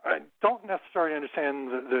 I don't necessarily understand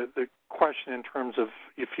the question in terms of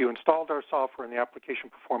if you installed our software and the application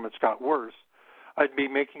performance got worse. I'd be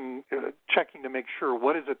checking to make sure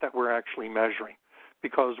what is it that we're actually measuring,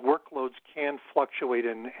 because workloads can fluctuate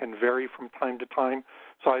and vary from time to time.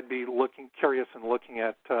 So I'd be curious and looking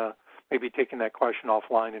at maybe taking that question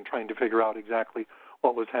offline and trying to figure out exactly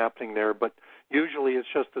what was happening there. But usually it's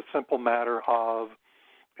just a simple matter of,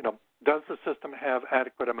 does the system have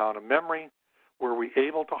adequate amount of memory? Were we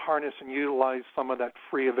able to harness and utilize some of that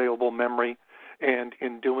free available memory? And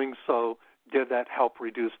in doing so, did that help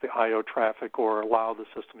reduce the I/O traffic or allow the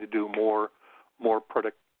system to do more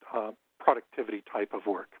productivity type of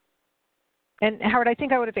work? And Howard, I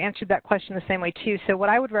think I would have answered that question the same way too. So what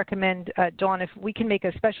I would recommend, Dawn, if we can make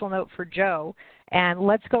a special note for Joe, and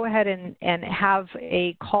let's go ahead and have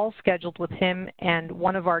a call scheduled with him and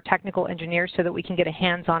one of our technical engineers so that we can get a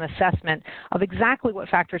hands-on assessment of exactly what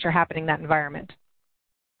factors are happening in that environment.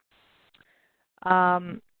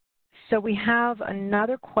 So we have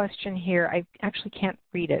another question here. I actually can't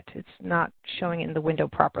read it. It's not showing in the window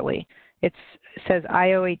properly. It says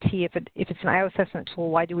IOAT. If it's an IO assessment tool,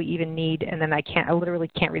 why do we even need? And then I literally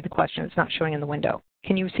can't read the question. It's not showing in the window.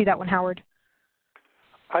 Can you see that one, Howard?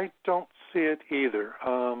 I don't see it either.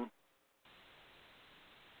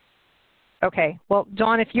 Okay. Well,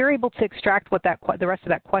 Dawn, if you're able to extract what the rest of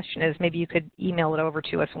that question is, maybe you could email it over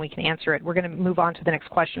to us and we can answer it. We're going to move on to the next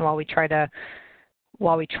question while we try to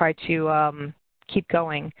keep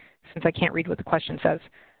going, since I can't read what the question says.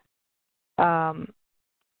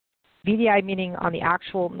 VDI meaning on the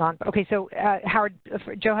actual okay, so Howard,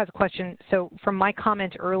 Joe has a question. So from my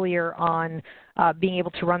comment earlier on being able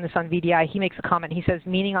to run this on VDI, he makes a comment. He says,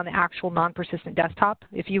 meaning on the actual non-persistent desktop,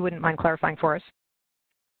 if you wouldn't mind clarifying for us.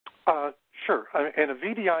 Sure. In a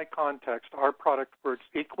VDI context, our product works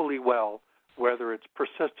equally well whether it's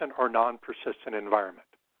persistent or non-persistent environment.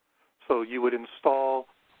 So you would install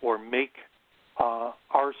or make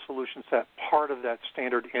our solution set part of that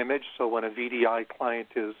standard image. So when a VDI client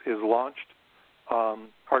is launched,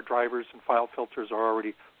 our drivers and file filters are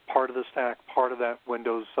already part of the stack, part of that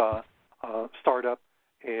Windows startup,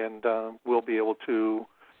 and we'll be able to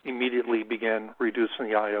immediately begin reducing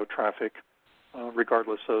the I/O traffic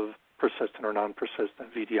regardless of persistent or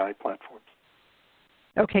non-persistent VDI platforms.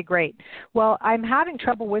 Okay, great. Well, I'm having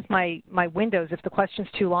trouble with my Windows. If the question's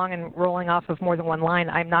too long and rolling off of more than one line,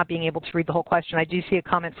 I'm not being able to read the whole question. I do see a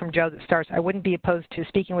comment from Joe that starts, I wouldn't be opposed to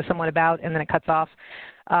speaking with someone about, and then it cuts off.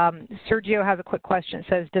 Sergio has a quick question. It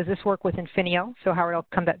says, does this work with Infinio? So Howard, I'll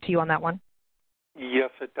come back to you on that one. Yes,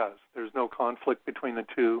 it does. There's no conflict between the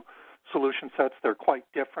two solution sets. They're quite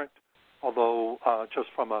different, although just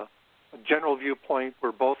from a general viewpoint,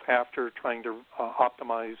 we're both after trying to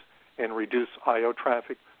optimize and reduce I/O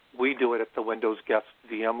traffic. We do it at the Windows guest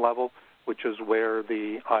VM level, which is where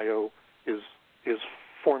the I/O is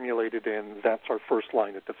formulated, and that's our first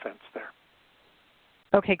line of defense there.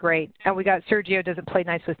 Okay, great. And we got Sergio, does it play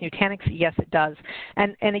nice with Nutanix? Yes, it does.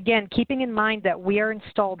 And again, keeping in mind that we are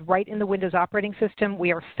installed right in the Windows operating system,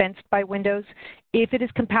 we are fenced by Windows. If it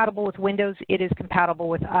is compatible with Windows, it is compatible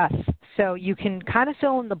with us. So you can kind of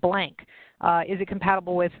fill in the blank. Is it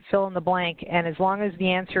compatible with fill in the blank? And as long as the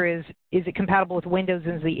answer is it compatible with Windows,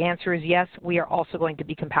 and the answer is yes, we are also going to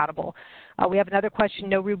be compatible. We have another question,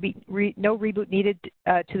 no reboot needed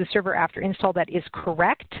to the server after install. That is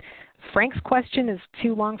correct. Frank's question is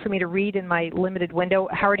too long for me to read in my limited window.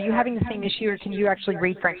 Howard, are you having the same issue, or can you actually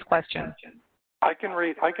read Frank's question? I can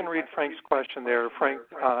read Frank's question there. Frank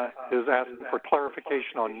is asking for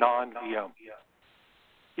clarification on non-VM.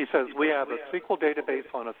 He says, we have a SQL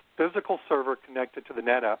database on a physical server connected to the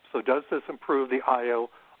NetApp, so does this improve the I/O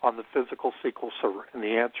on the physical SQL server? And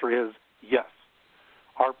the answer is yes.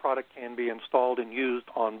 Our product can be installed and used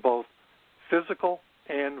on both physical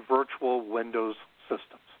and virtual Windows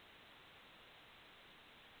systems.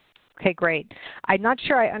 Okay, great. I'm not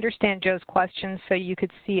sure I understand Joe's question, so you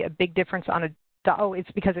could see a big difference on oh, it's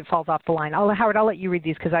because it falls off the line. Howard, I'll let you read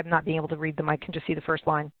these because I'm not being able to read them. I can just see the first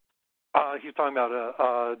line. He's talking about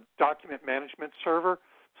a document management server.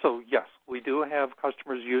 So, yes, we do have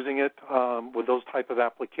customers using it with those type of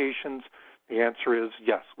applications. The answer is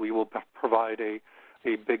yes, we will provide a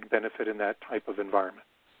big benefit in that type of environment.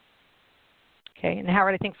 Okay, and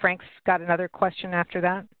Howard, I think Frank's got another question after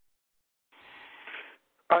that.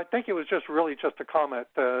 I think it was really just a comment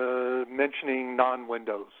mentioning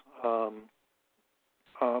non-Windows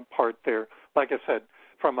part there. Like I said,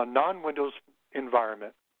 from a non-Windows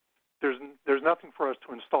environment, there's nothing for us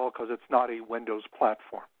to install because it's not a Windows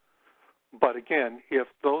platform. But again, if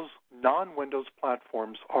those non-Windows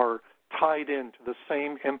platforms are tied into the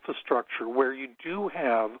same infrastructure where you do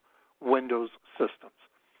have Windows systems,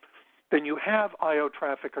 then you have I/O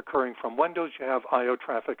traffic occurring from Windows, you have I/O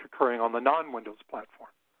traffic occurring on the non-Windows platform.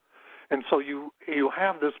 And so you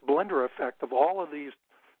have this blender effect of all of these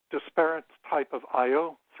disparate type of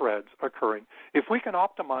I/O threads occurring. If we can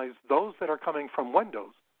optimize those that are coming from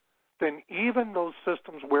Windows, then even those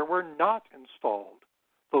systems where we're not installed,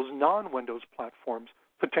 those non-Windows platforms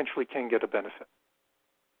potentially can get a benefit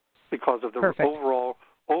because of the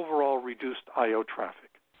overall reduced I/O traffic.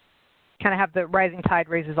 kind of have the rising tide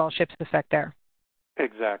raises all ships effect there.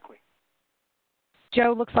 Exactly.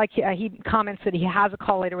 Joe looks like he comments that he has a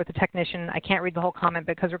call later with a technician. I can't read the whole comment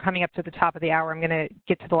because we're coming up to the top of the hour. I'm going to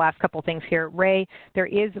get to the last couple of things here. Ray, there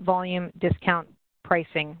is volume discount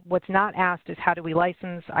pricing. What's not asked is how do we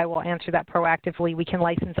license? I will answer that proactively. We can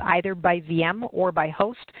license either by VM or by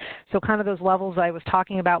host. So kind of those levels I was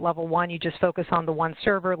talking about, level 1, you just focus on the one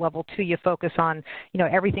server. Level 2, you focus on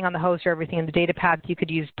everything on the host or everything in the data path. You could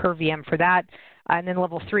use per VM for that. And then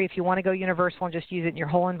level 3, if you want to go universal and just use it in your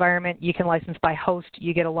whole environment, you can license by host.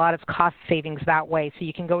 You get a lot of cost savings that way. So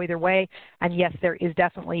you can go either way. And yes, there is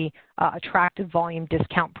definitely attractive volume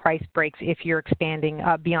discount price breaks if you're expanding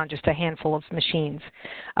beyond just a handful of machines.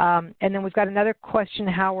 And then we've got another question,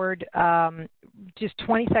 Howard. Just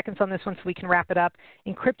 20 seconds on this one so we can wrap it up.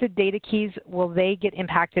 Encrypted data keys, will they get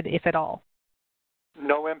impacted, if at all?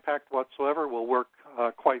 No impact whatsoever. Will work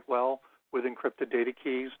quite well with encrypted data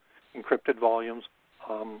keys. Encrypted volumes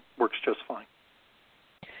works just fine.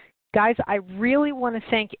 Guys, I really want to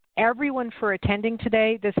thank everyone for attending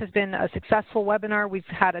today. This has been a successful webinar. We've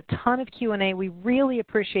had a ton of Q&A. We really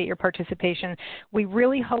appreciate your participation. We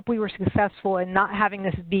really hope we were successful in not having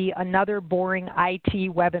this be another boring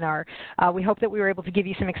IT webinar. We hope that we were able to give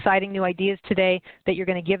you some exciting new ideas today, that you're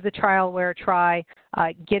going to give the trialware a try,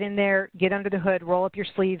 get in there, get under the hood, roll up your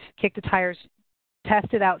sleeves, kick the tires,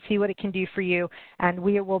 test it out, see what it can do for you, and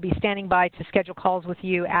we will be standing by to schedule calls with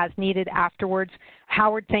you as needed afterwards.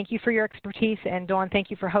 Howard, thank you for your expertise, and Dawn,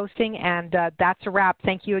 thank you for hosting, and that's a wrap.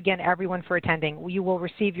 Thank you again, everyone, for attending. You will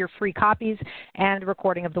receive your free copies and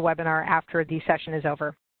recording of the webinar after the session is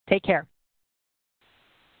over. Take care.